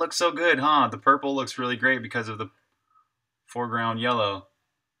why that looks so good, huh? The purple looks really great because of the foreground yellow.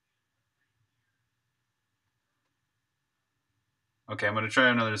 Okay, I'm going to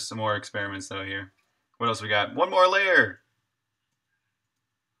try some more experiments though here. What else we got? One more layer.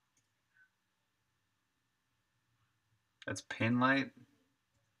 That's pin light.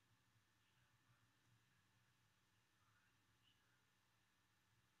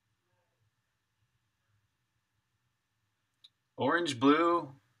 Orange,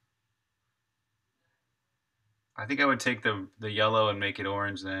 blue. I think I would take the yellow and make it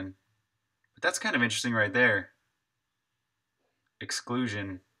orange then. But that's kind of interesting right there.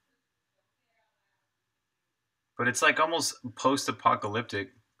 Exclusion. But it's like almost post-apocalyptic.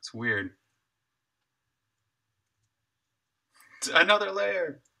 It's weird. Another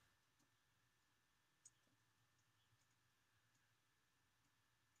layer.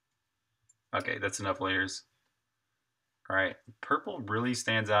 Okay, that's enough layers. All right, purple really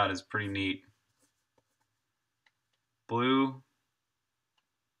stands out as pretty neat. Blue.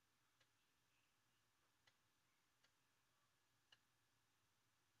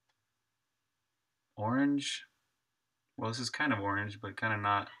 Orange. Well, this is kind of orange, but kind of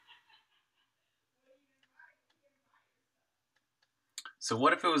not. So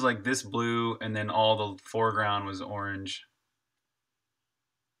what if it was like this blue and then all the foreground was orange?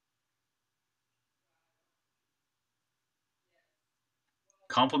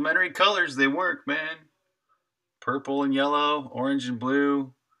 Complementary colors, they work, man. Purple and yellow, orange and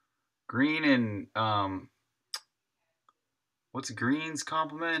blue, green and what's green's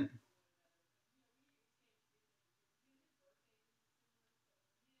complement?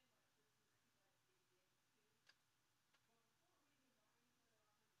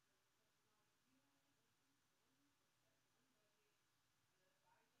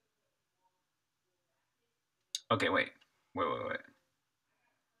 Okay, wait.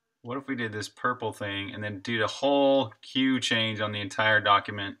 What if we did this purple thing and then did a whole hue change on the entire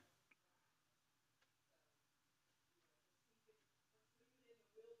document?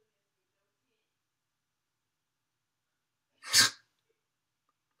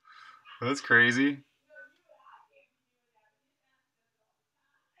 That's crazy.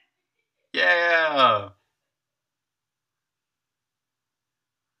 Yeah.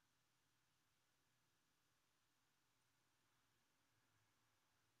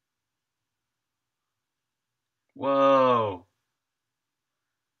 Whoa.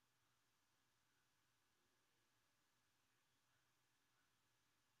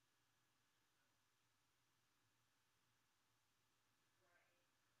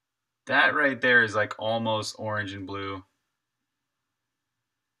 That right there is like almost orange and blue.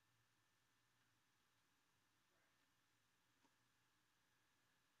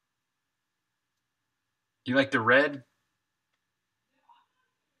 You like the red?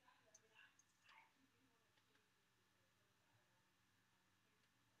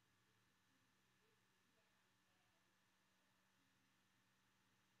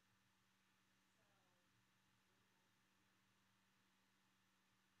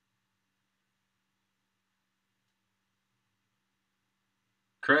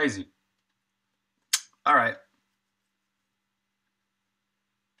 Crazy. All right.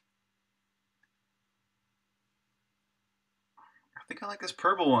 I think I like this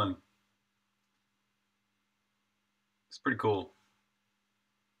purple one. It's pretty cool.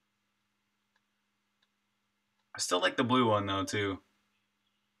 I still like the blue one though too.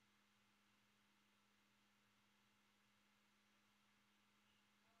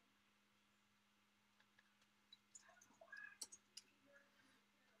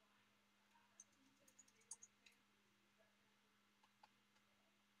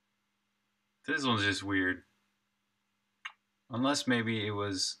 This one's just weird. Unless maybe it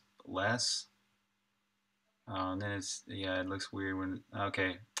was less. Oh, and then it's, yeah, it looks weird when,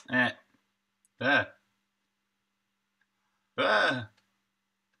 okay. Eh. Ah. Ah.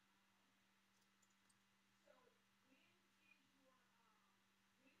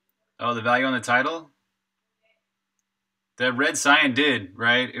 Oh, the value on the title? That red cyan did,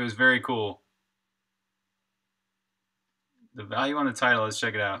 right? It was very cool. The value on the title, let's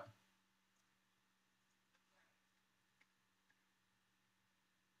check it out.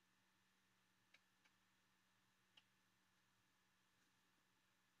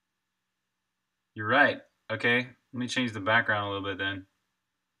 You're right. Okay, let me change the background a little bit then.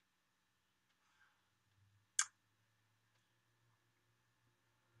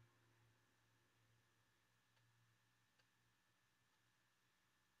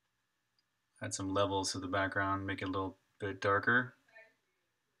 Add some levels to the background, make it a little bit darker.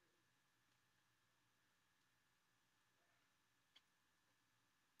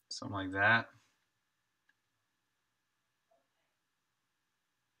 Something like that.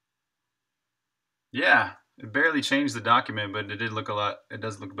 Yeah, it barely changed the document, but it did look a lot. It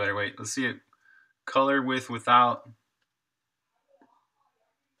does look better. Wait, let's see it. Color with, without.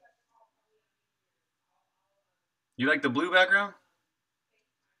 You like the blue background?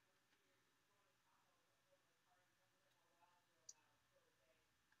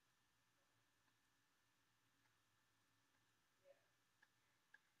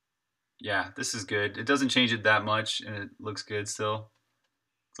 Yeah, this is good. It doesn't change it that much, and it looks good still.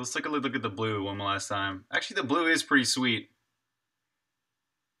 So let's take a look at the blue one last time. Actually, the blue is pretty sweet.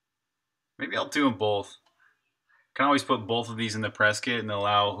 Maybe I'll do them both. Can always put both of these in the press kit and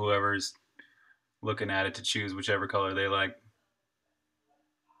allow whoever's looking at it to choose whichever color they like.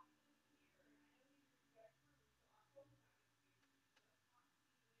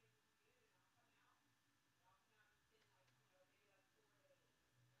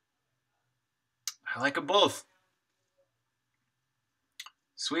 I like them both.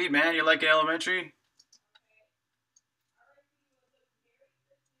 Sweet, man. You like elementary?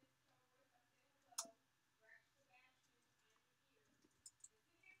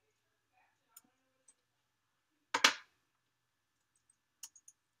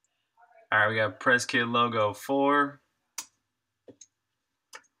 All right, we got press kit logo 4.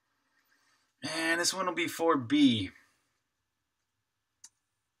 And this one will be 4B.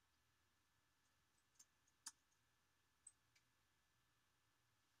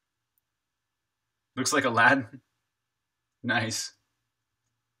 Looks like Aladdin. Nice.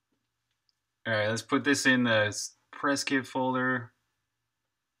 All right, let's put this in the press kit folder.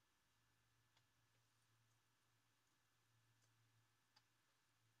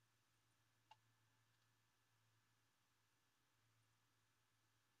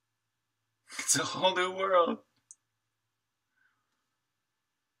 It's a whole new world.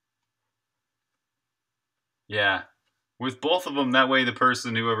 Yeah. With both of them, that way the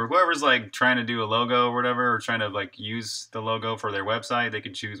person, whoever's like trying to do a logo or whatever, or trying to like use the logo for their website, they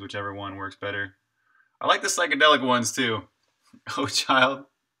can choose whichever one works better. I like the psychedelic ones too. Oh, child.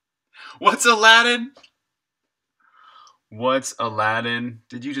 What's Aladdin? What's Aladdin?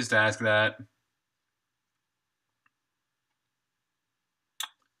 Did you just ask that?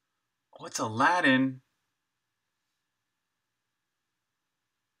 What's Aladdin?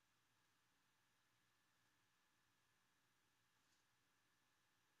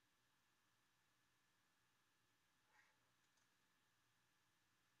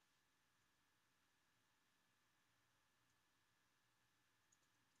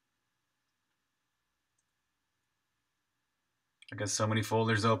 I got so many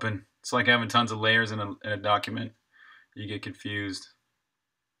folders open. It's like having tons of layers in a document. You get confused.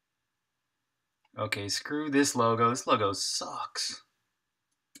 Okay, screw this logo. This logo sucks.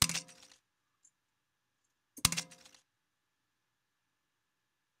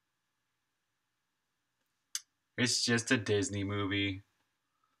 It's just a Disney movie.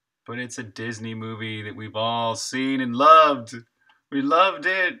 But it's a Disney movie that we've all seen and loved. We loved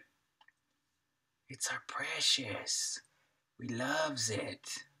it. It's our precious. We loves it.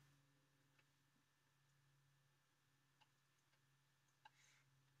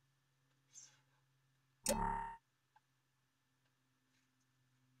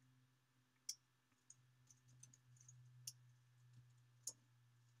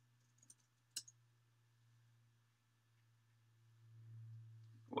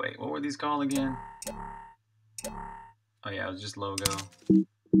 Wait, what were these called again? Oh yeah, it was just logo.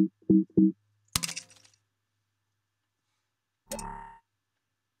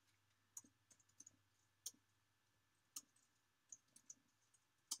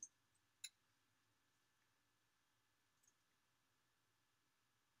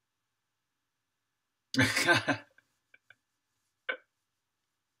 What's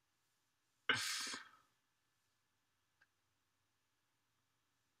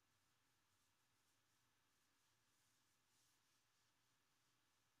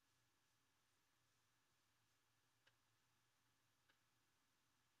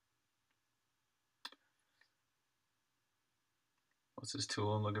this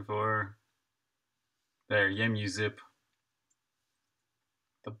tool I'm looking for? There, Yemu zip.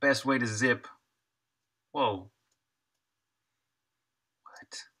 The best way to zip. Whoa.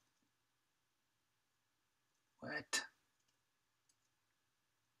 What? What?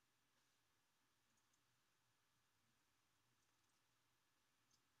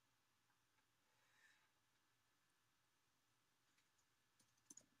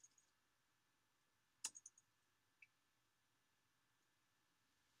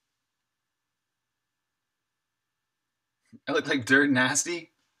 I look like Dirt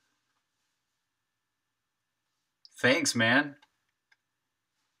Nasty? Thanks, man.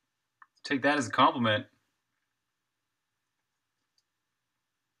 Take that as a compliment.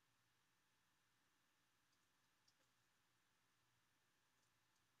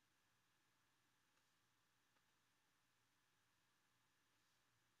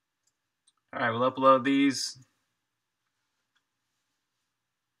 All right, we'll upload these.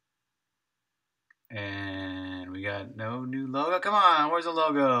 And we got no new logo. Come on, where's the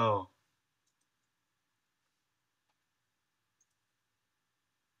logo?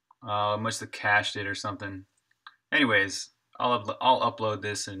 I must have cached it or something. Anyways, I'll upload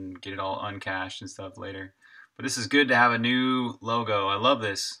this and get it all uncached and stuff later. But this is good to have a new logo. I love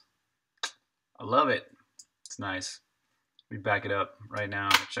this. I love it. It's nice. Let me back it up right now.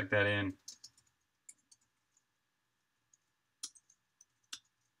 Check that in.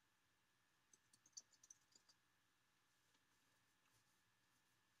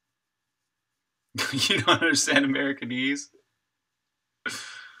 You don't understand Americanese?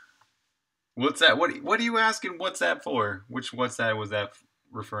 What's that? What are you asking? What's that for? What's that was that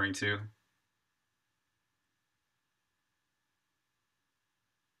referring to?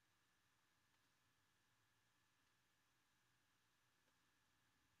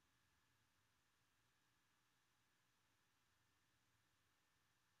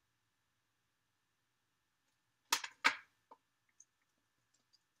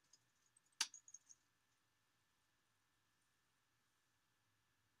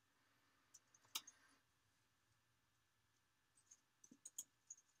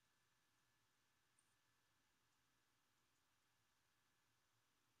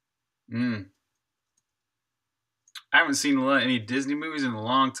 I haven't seen any Disney movies in a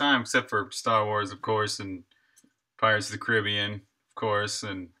long time, except for Star Wars, of course, and Pirates of the Caribbean, of course,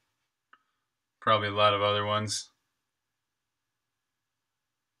 and probably a lot of other ones.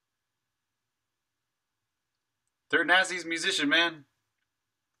 Dirt Nasty's a musician, man.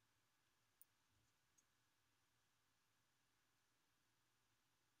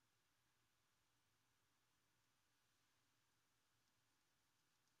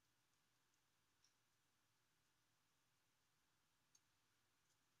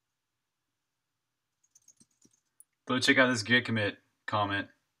 Go check out this Git commit comment.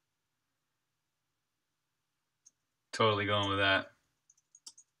 Totally going with that.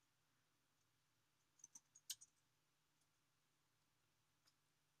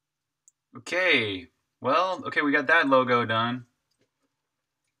 Okay. Well, okay, we got that logo done.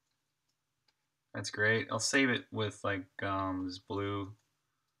 That's great. I'll save it with like this blue.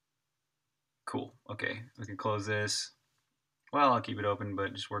 Cool. Okay, we can close this. Well, I'll keep it open,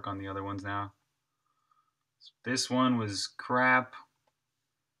 but just work on the other ones now. This one was crap.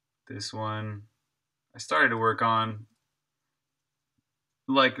 This one I started to work on.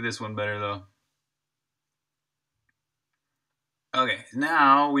 Like this one better though. Okay,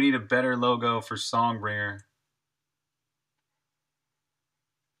 now we need a better logo for Songbringer.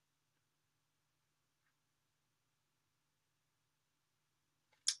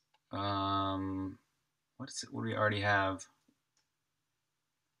 What is it? What do we already have?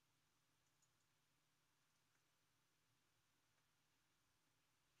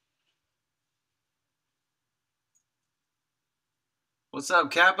 What's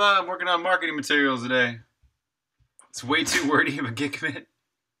up, Kappa? I'm working on marketing materials today. It's way too wordy of a git commit.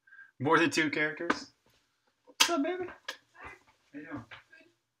 More than 2 characters. What's up, baby? Hi. How you doing?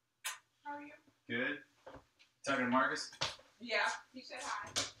 Good. How are you? Good. Talking to Marcus? Yeah, he said hi.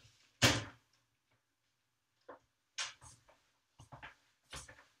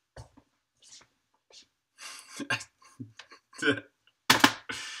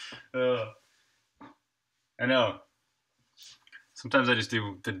 I know. Sometimes I just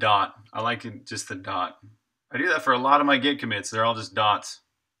do the dot. I like it, just the dot. I do that for a lot of my git commits. They're all just dots.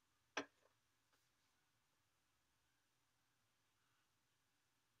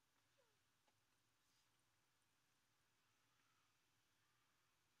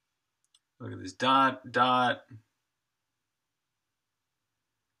 Look at this dot, dot,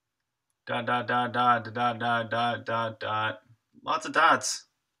 dot, dot, dot, dot, dot, dot, dot, dot, dot. Lots of dots.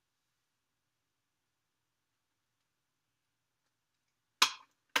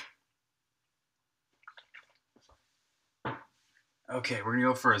 Okay, we're gonna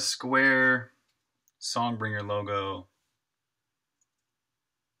go for a square Songbringer logo.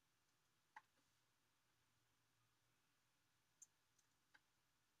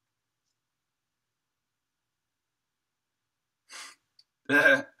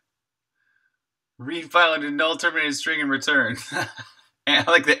 Read file into null terminated string and return. And I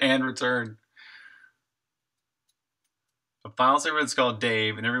like the and return. A file server that's called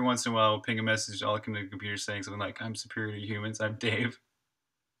Dave, and every once in a while will ping a message to all the computers saying something like, I'm superior to humans, I'm Dave.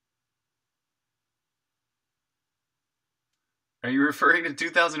 Are you referring to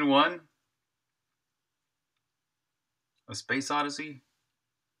 2001? A Space Odyssey?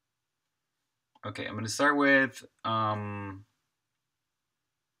 Okay, I'm going to start with,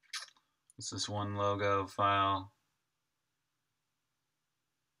 what's this one logo file?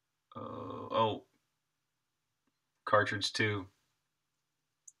 Oh, cartridge 2.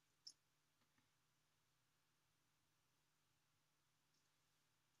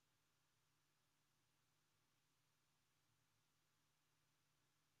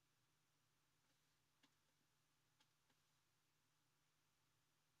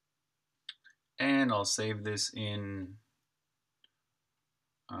 And I'll save this in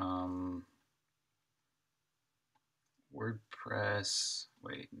WordPress.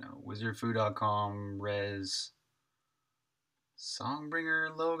 Wait, no, wizardfoo.com res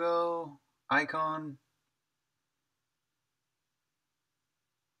Songbringer logo icon.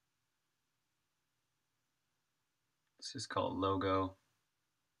 This is called logo.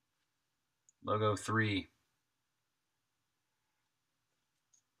 Logo 3.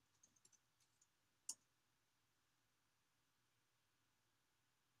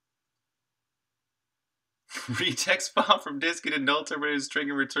 Read text file from disk in a null terminated string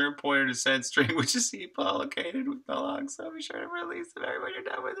and return pointer to send string, which is heap allocated with no log, so be sure to release it when you're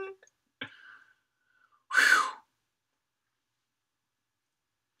done with it. Whew.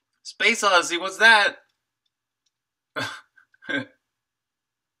 Space Odyssey, what's that?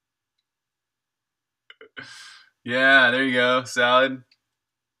 Yeah, there you go, salad.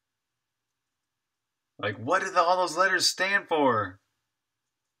 Like, what did all those letters stand for?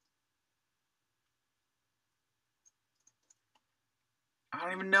 I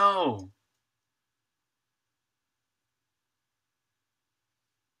don't even know.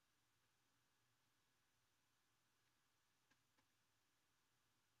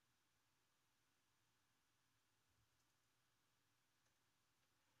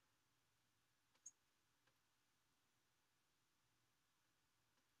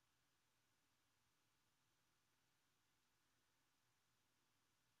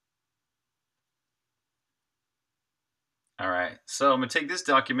 All right, so I'm gonna take this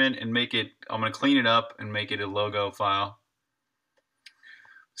document and make it, I'm gonna clean it up and make it a logo file.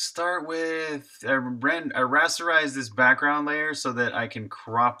 Start with, I rasterized this background layer so that I can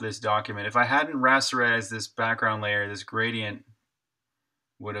crop this document. If I hadn't rasterized this background layer, this gradient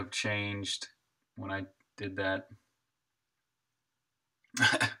would have changed when I did that.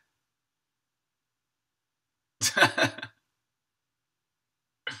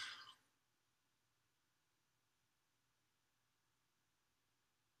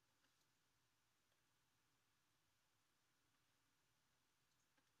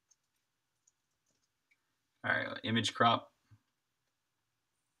 All right, image crop.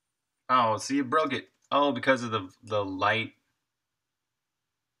 Oh, see, it broke it. Oh, because of the light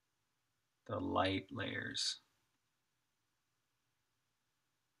layers.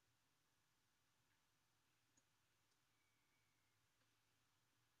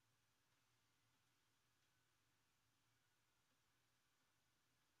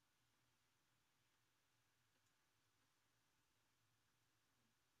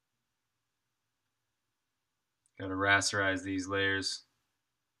 Got to rasterize these layers.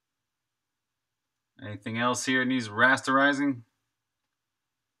 Anything else here needs rasterizing?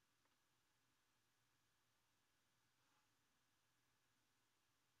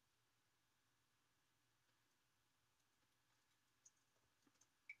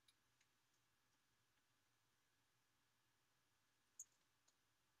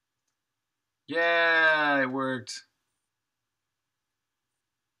 Yeah, it worked.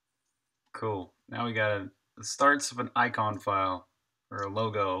 Cool. Now we got the starts of an icon file or a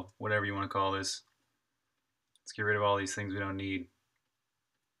logo, whatever you want to call this. Let's get rid of all these things we don't need.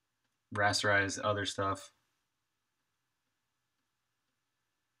 Rasterize other stuff.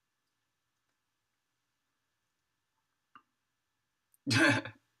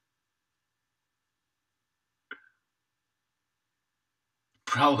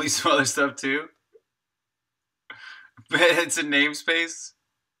 Probably some other stuff too. But it's a namespace.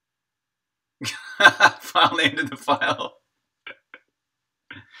 File name to the file.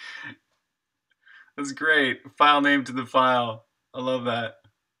 That's great. File name to the file. I love that.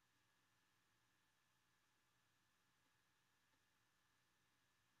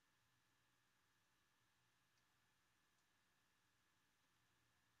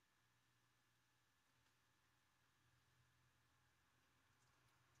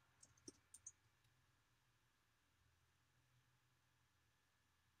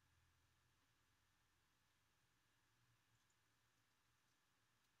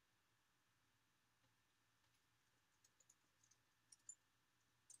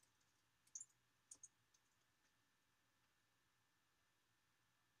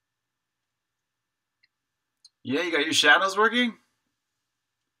 Yeah, you got your shadows working?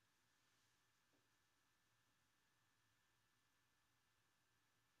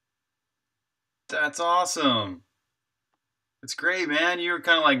 That's awesome. It's great, man. You were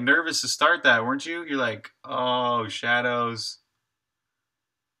kind of like nervous to start that, weren't you? You're like, oh, shadows.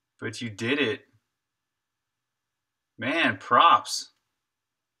 But you did it. Man, props.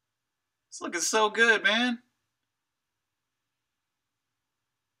 It's looking so good, man.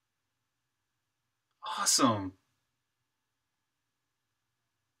 Awesome.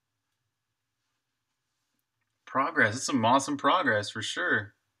 Progress. It's some awesome progress for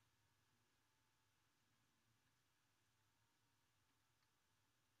sure.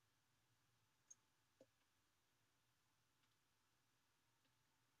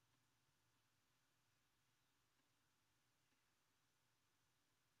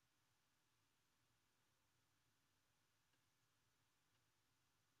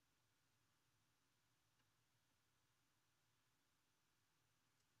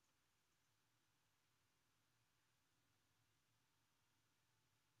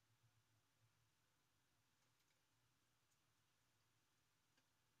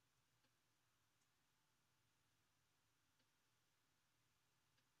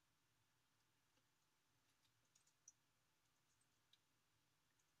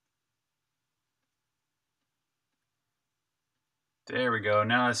 There we go.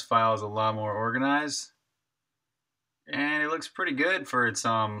 Now this file is a lot more organized. And it looks pretty good for its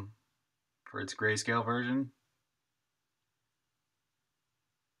grayscale version.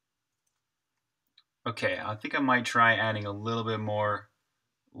 Okay, I think I might try adding a little bit more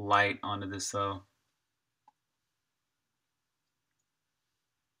light onto this though.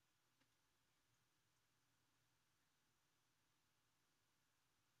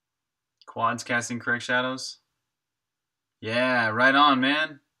 Quads casting correct shadows. Yeah, right on,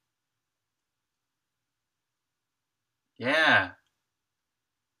 man. Yeah.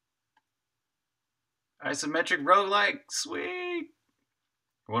 Isometric roguelike. Sweet.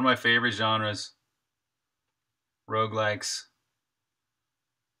 One of my favorite genres. Roguelikes.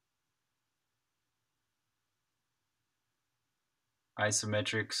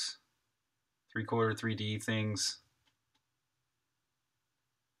 Isometrics. 3/4 3D things.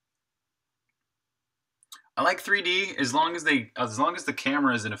 I like 3D as long as the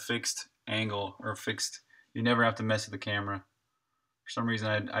camera is in a fixed angle or fixed. You never have to mess with the camera. For some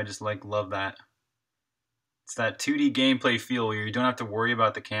reason, I just love that. It's that 2D gameplay feel where you don't have to worry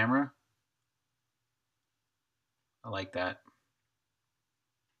about the camera. I like that.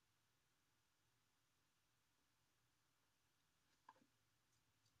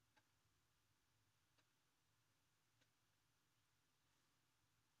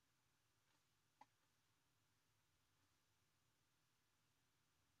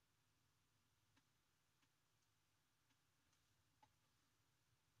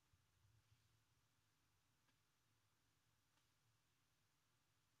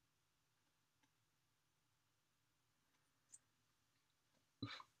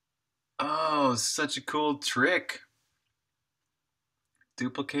 Oh, such a cool trick.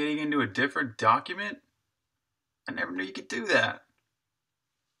 Duplicating into a different document? I never knew you could do that.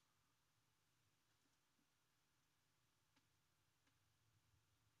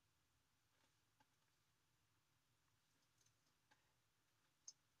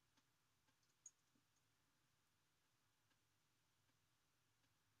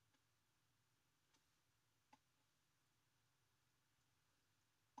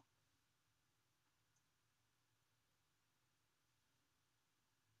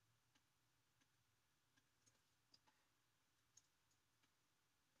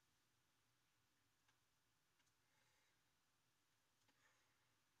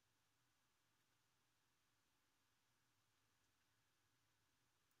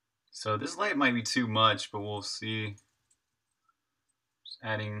 So this light might be too much, but we'll see. Just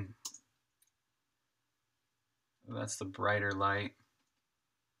adding, that's the brighter light.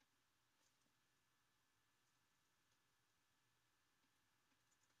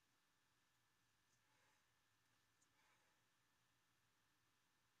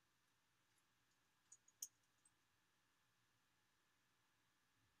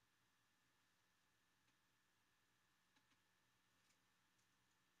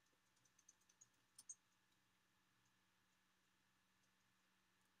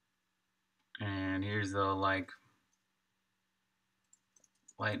 And here's the like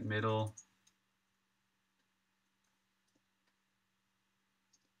light middle.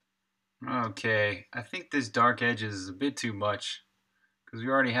 Okay, I think this dark edge is a bit too much because we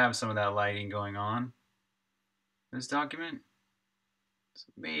already have some of that lighting going on in this document.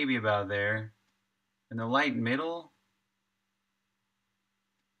 So maybe about there. And the light middle,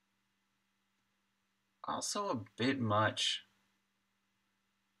 also a bit much.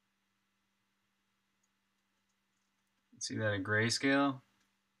 See that at grayscale?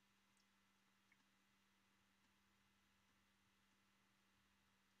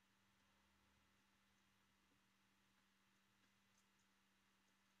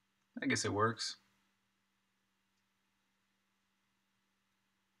 I guess it works.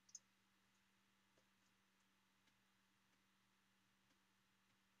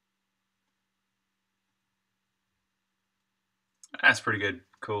 That's pretty good.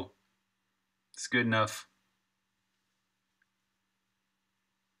 Cool. It's good enough.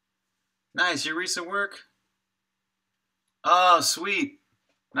 Nice, your recent work? Oh, sweet.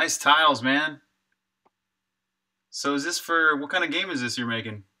 Nice tiles, man. So is this for, what kind of game is this you're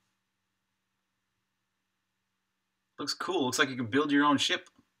making? Looks cool. Looks like you can build your own ship.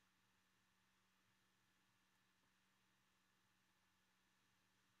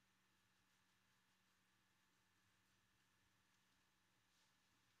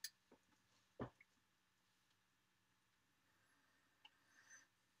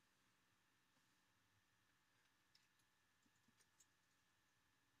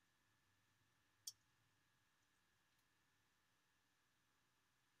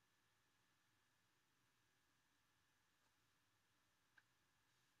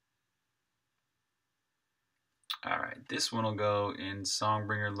 All right, this one will go in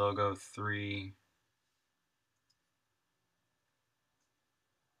Songbringer logo 3.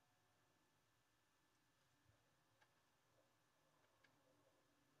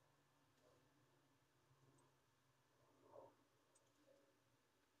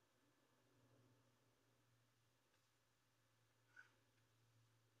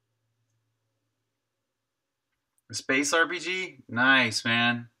 A space RPG? Nice,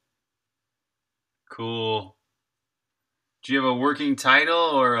 man. Cool. Do you have a working title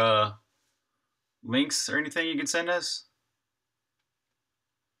or links or anything you can send us?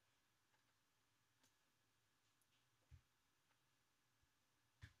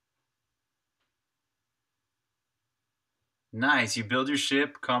 Nice. You build your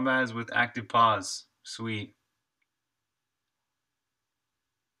ship, combats with active pause. Sweet.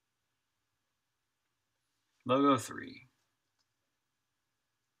 Logo 3.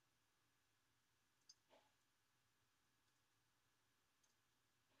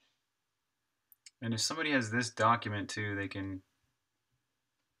 And if somebody has this document too, they can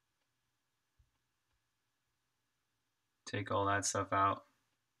take all that stuff out.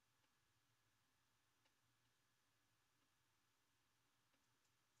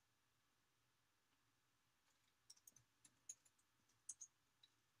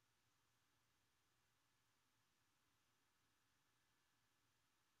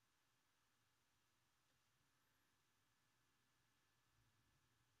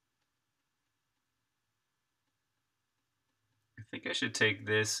 I think I should take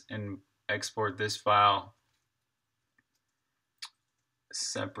this and export this file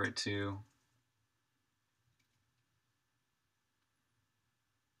separate too.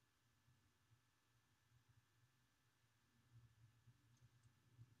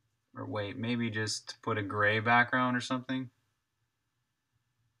 Or wait, maybe just put a gray background or something.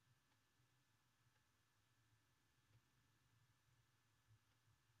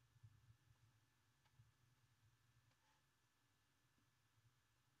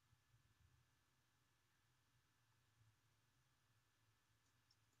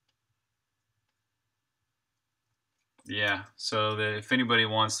 Yeah, so that if anybody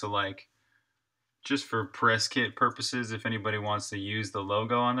wants to, like, just for press kit purposes, if anybody wants to use the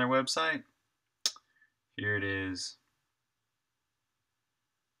logo on their website, here it is.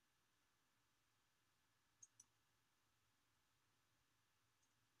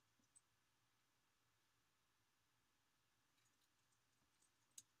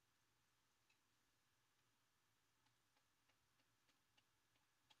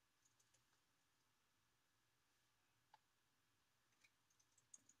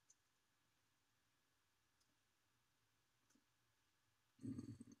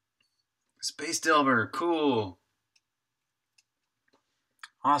 Space Delver, cool.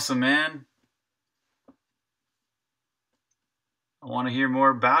 Awesome, man. I want to hear more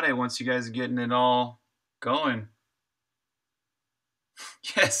about it once you guys are getting it all going.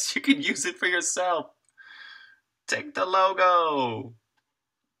 Yes, you can use it for yourself. Take the logo.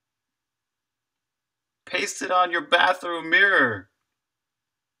 Paste it on your bathroom mirror.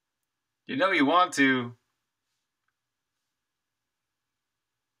 You know you want to.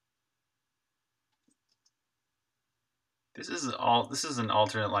 This is an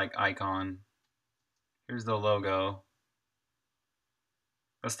alternate like icon. Here's the logo.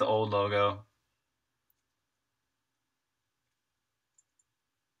 That's the old logo.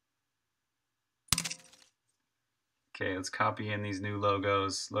 Okay, let's copy in these new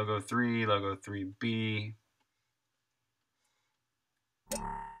logos. Logo 3, logo 3B.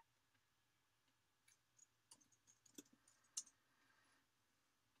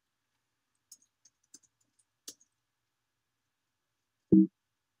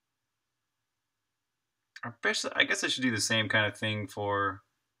 I guess I should do the same kind of thing for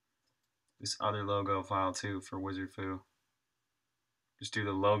this other logo file too for Wizard Foo. Just do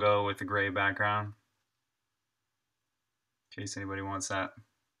the logo with the gray background. In case anybody wants that.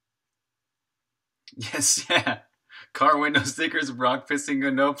 Yes, yeah. Car window stickers, Brock pissing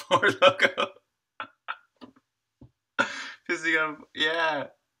a no pour logo. Pissing up, yeah.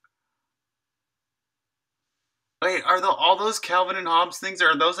 Wait, are all those Calvin and Hobbes things,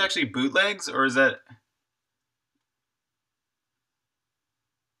 are those actually bootlegs, or is that...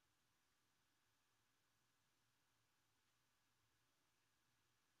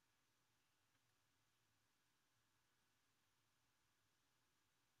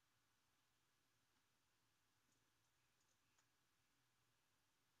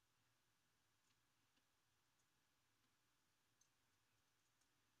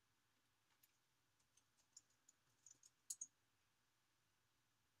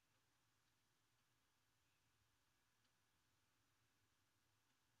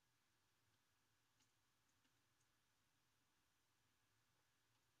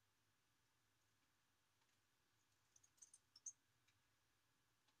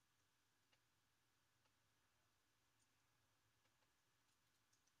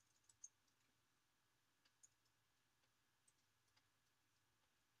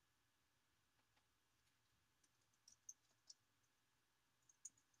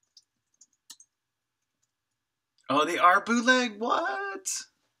 Oh, they are bootleg? What?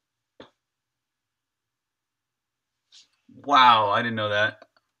 Wow, I didn't know that.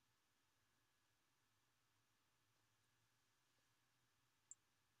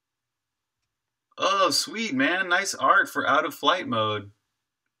 Oh, sweet, man. Nice art for out of flight mode.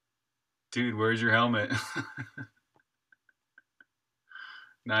 Dude, where's your helmet?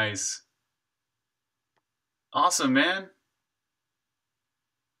 Nice. Awesome, man.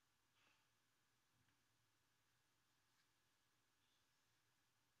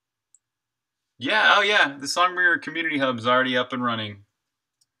 Yeah, oh yeah. The Songbringer Community Hub's already up and running.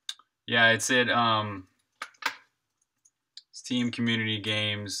 Yeah, it's at Steam Community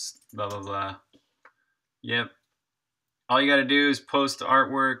Games, blah, blah, blah. Yep. All you gotta do is post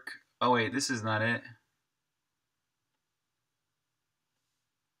artwork. Oh wait, this is not it.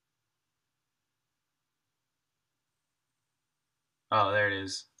 Oh, there it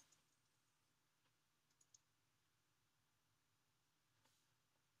is.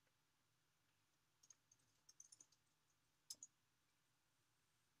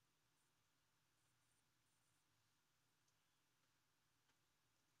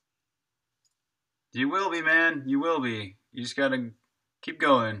 You will be, man. You will be. You just gotta keep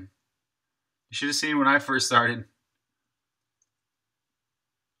going. You should have seen when I first started.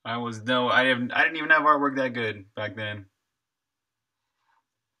 I didn't even have artwork that good back then.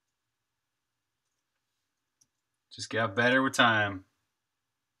 Just got better with time.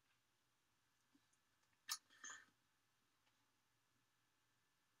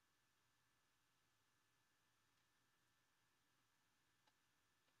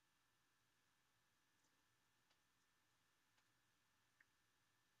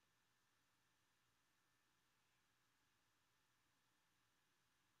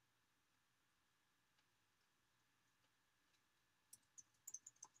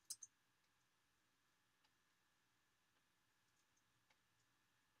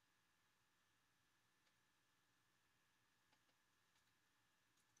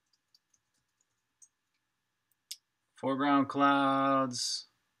 Foreground clouds.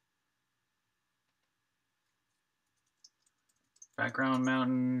 Background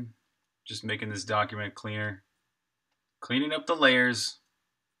mountain. Just making this document cleaner. Cleaning up the layers.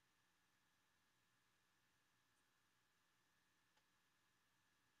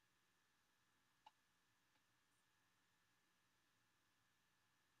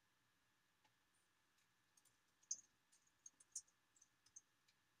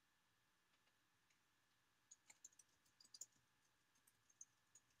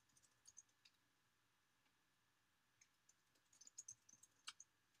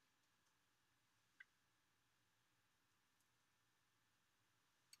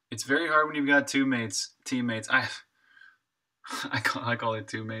 It's very hard when you've got teammates. I call it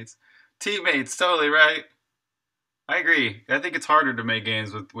two mates. Teammates, totally right. I agree. I think it's harder to make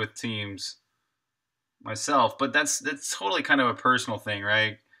games with teams myself, but that's totally kind of a personal thing,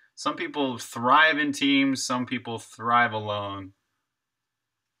 right? Some people thrive in teams, some people thrive alone.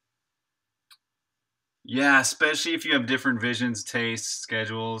 Yeah, especially if you have different visions, tastes,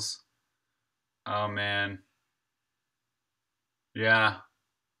 schedules. Oh man. Yeah.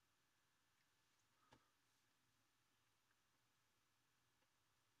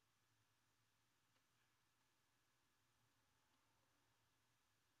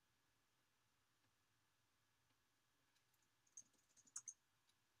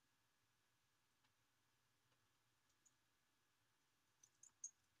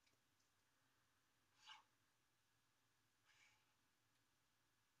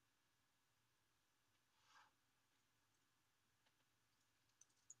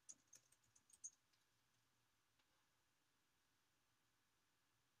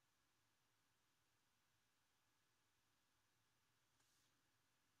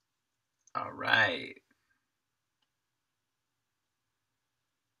 All right.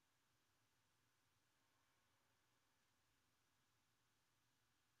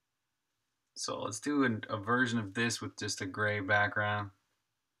 So let's do a version of this with just a gray background.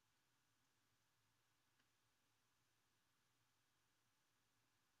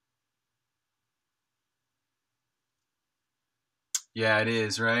 Yeah, it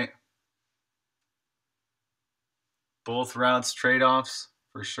is, right? Both routes trade-offs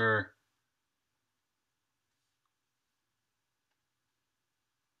for sure.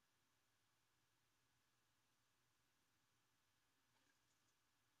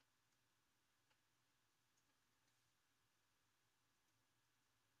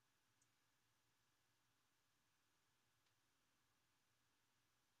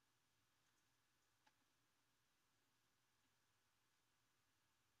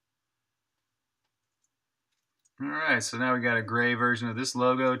 All right, so now we got a gray version of this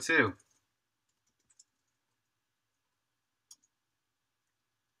logo too.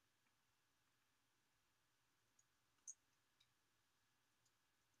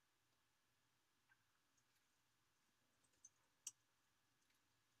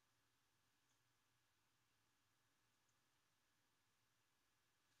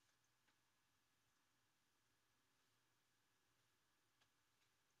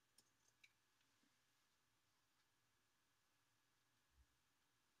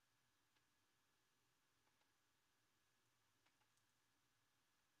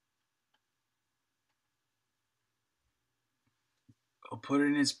 I'll put it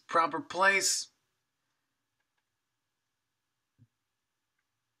in its proper place.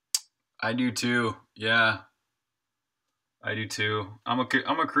 I do too. Yeah, I do too. I'm a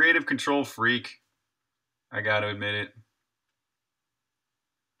creative control freak. I got to admit it.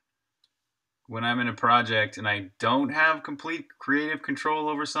 When I'm in a project and I don't have complete creative control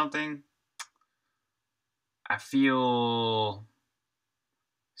over something, I feel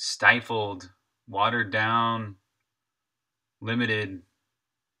stifled, watered down, limited.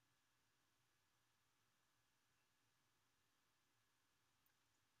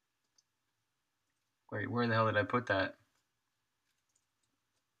 Wait, where the hell did I put that?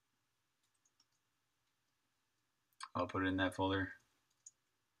 I'll put it in that folder.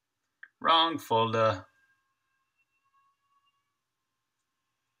 Wrong folder.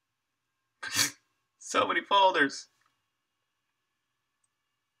 So many folders.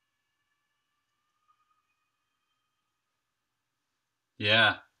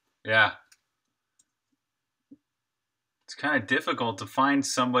 Yeah, yeah. It's kind of difficult to find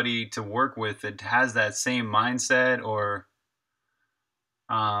somebody to work with that has that same mindset or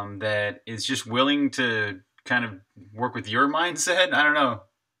that is just willing to kind of work with your mindset. I don't know.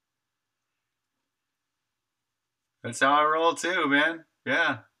 That's how I roll too, man.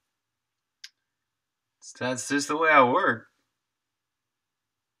 Yeah. That's just the way I work.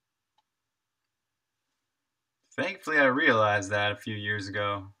 Thankfully, I realized that a few years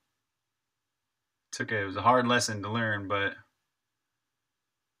ago. It was a hard lesson to learn, but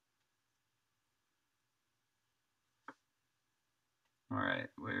all right.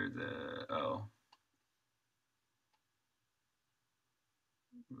 Where the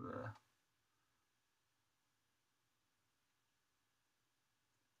the,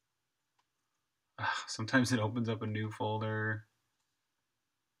 sometimes it opens up a new folder.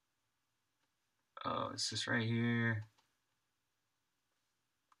 Oh, it's just right here.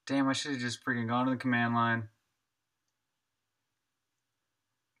 Damn, I should have just freaking gone to the command line.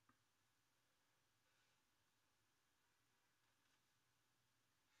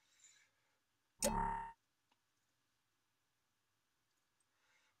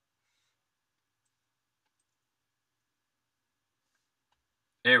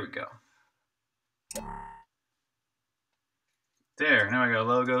 There we go. There, now I got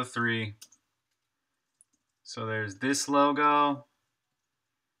logo 3. So there's this logo,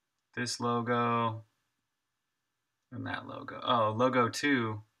 and that logo. Oh, logo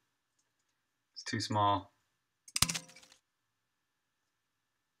 2, it's too small.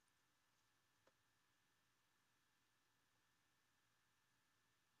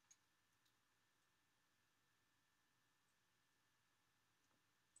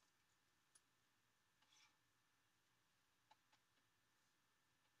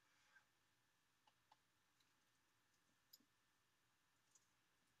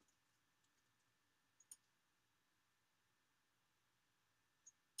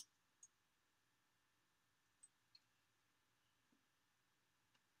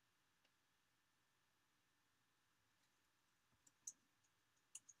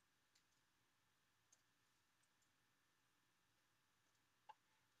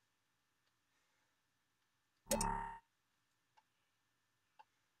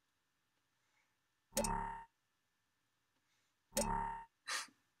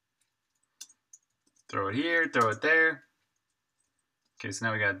 Throw it here, throw it there. Okay, so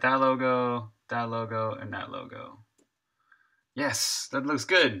now we got that logo, and that logo. Yes, that looks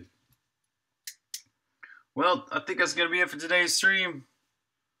good. Well, I think that's going to be it for today's stream.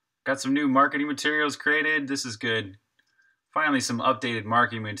 Got some new marketing materials created. This is good. Finally, some updated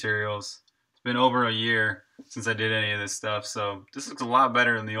marketing materials. It's been over a year since I did any of this stuff, so this looks a lot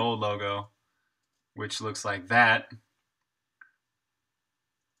better than the old logo, which looks like that.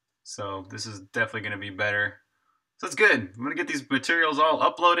 So this is definitely going to be better. So it's good. I'm going to get these materials all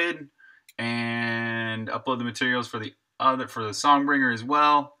uploaded and upload the materials for the Songbringer as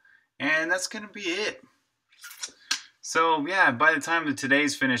well. And that's going to be it. So yeah, by the time that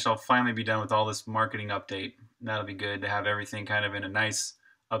today's finished, I'll finally be done with all this marketing update. That'll be good to have everything kind of in a nice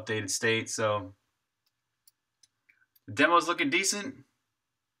updated state. So the demo's looking decent.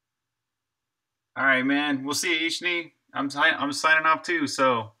 All right, man. We'll see you, Ishni. I'm signing off too.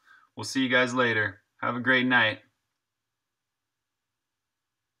 So we'll see you guys later. Have a great night.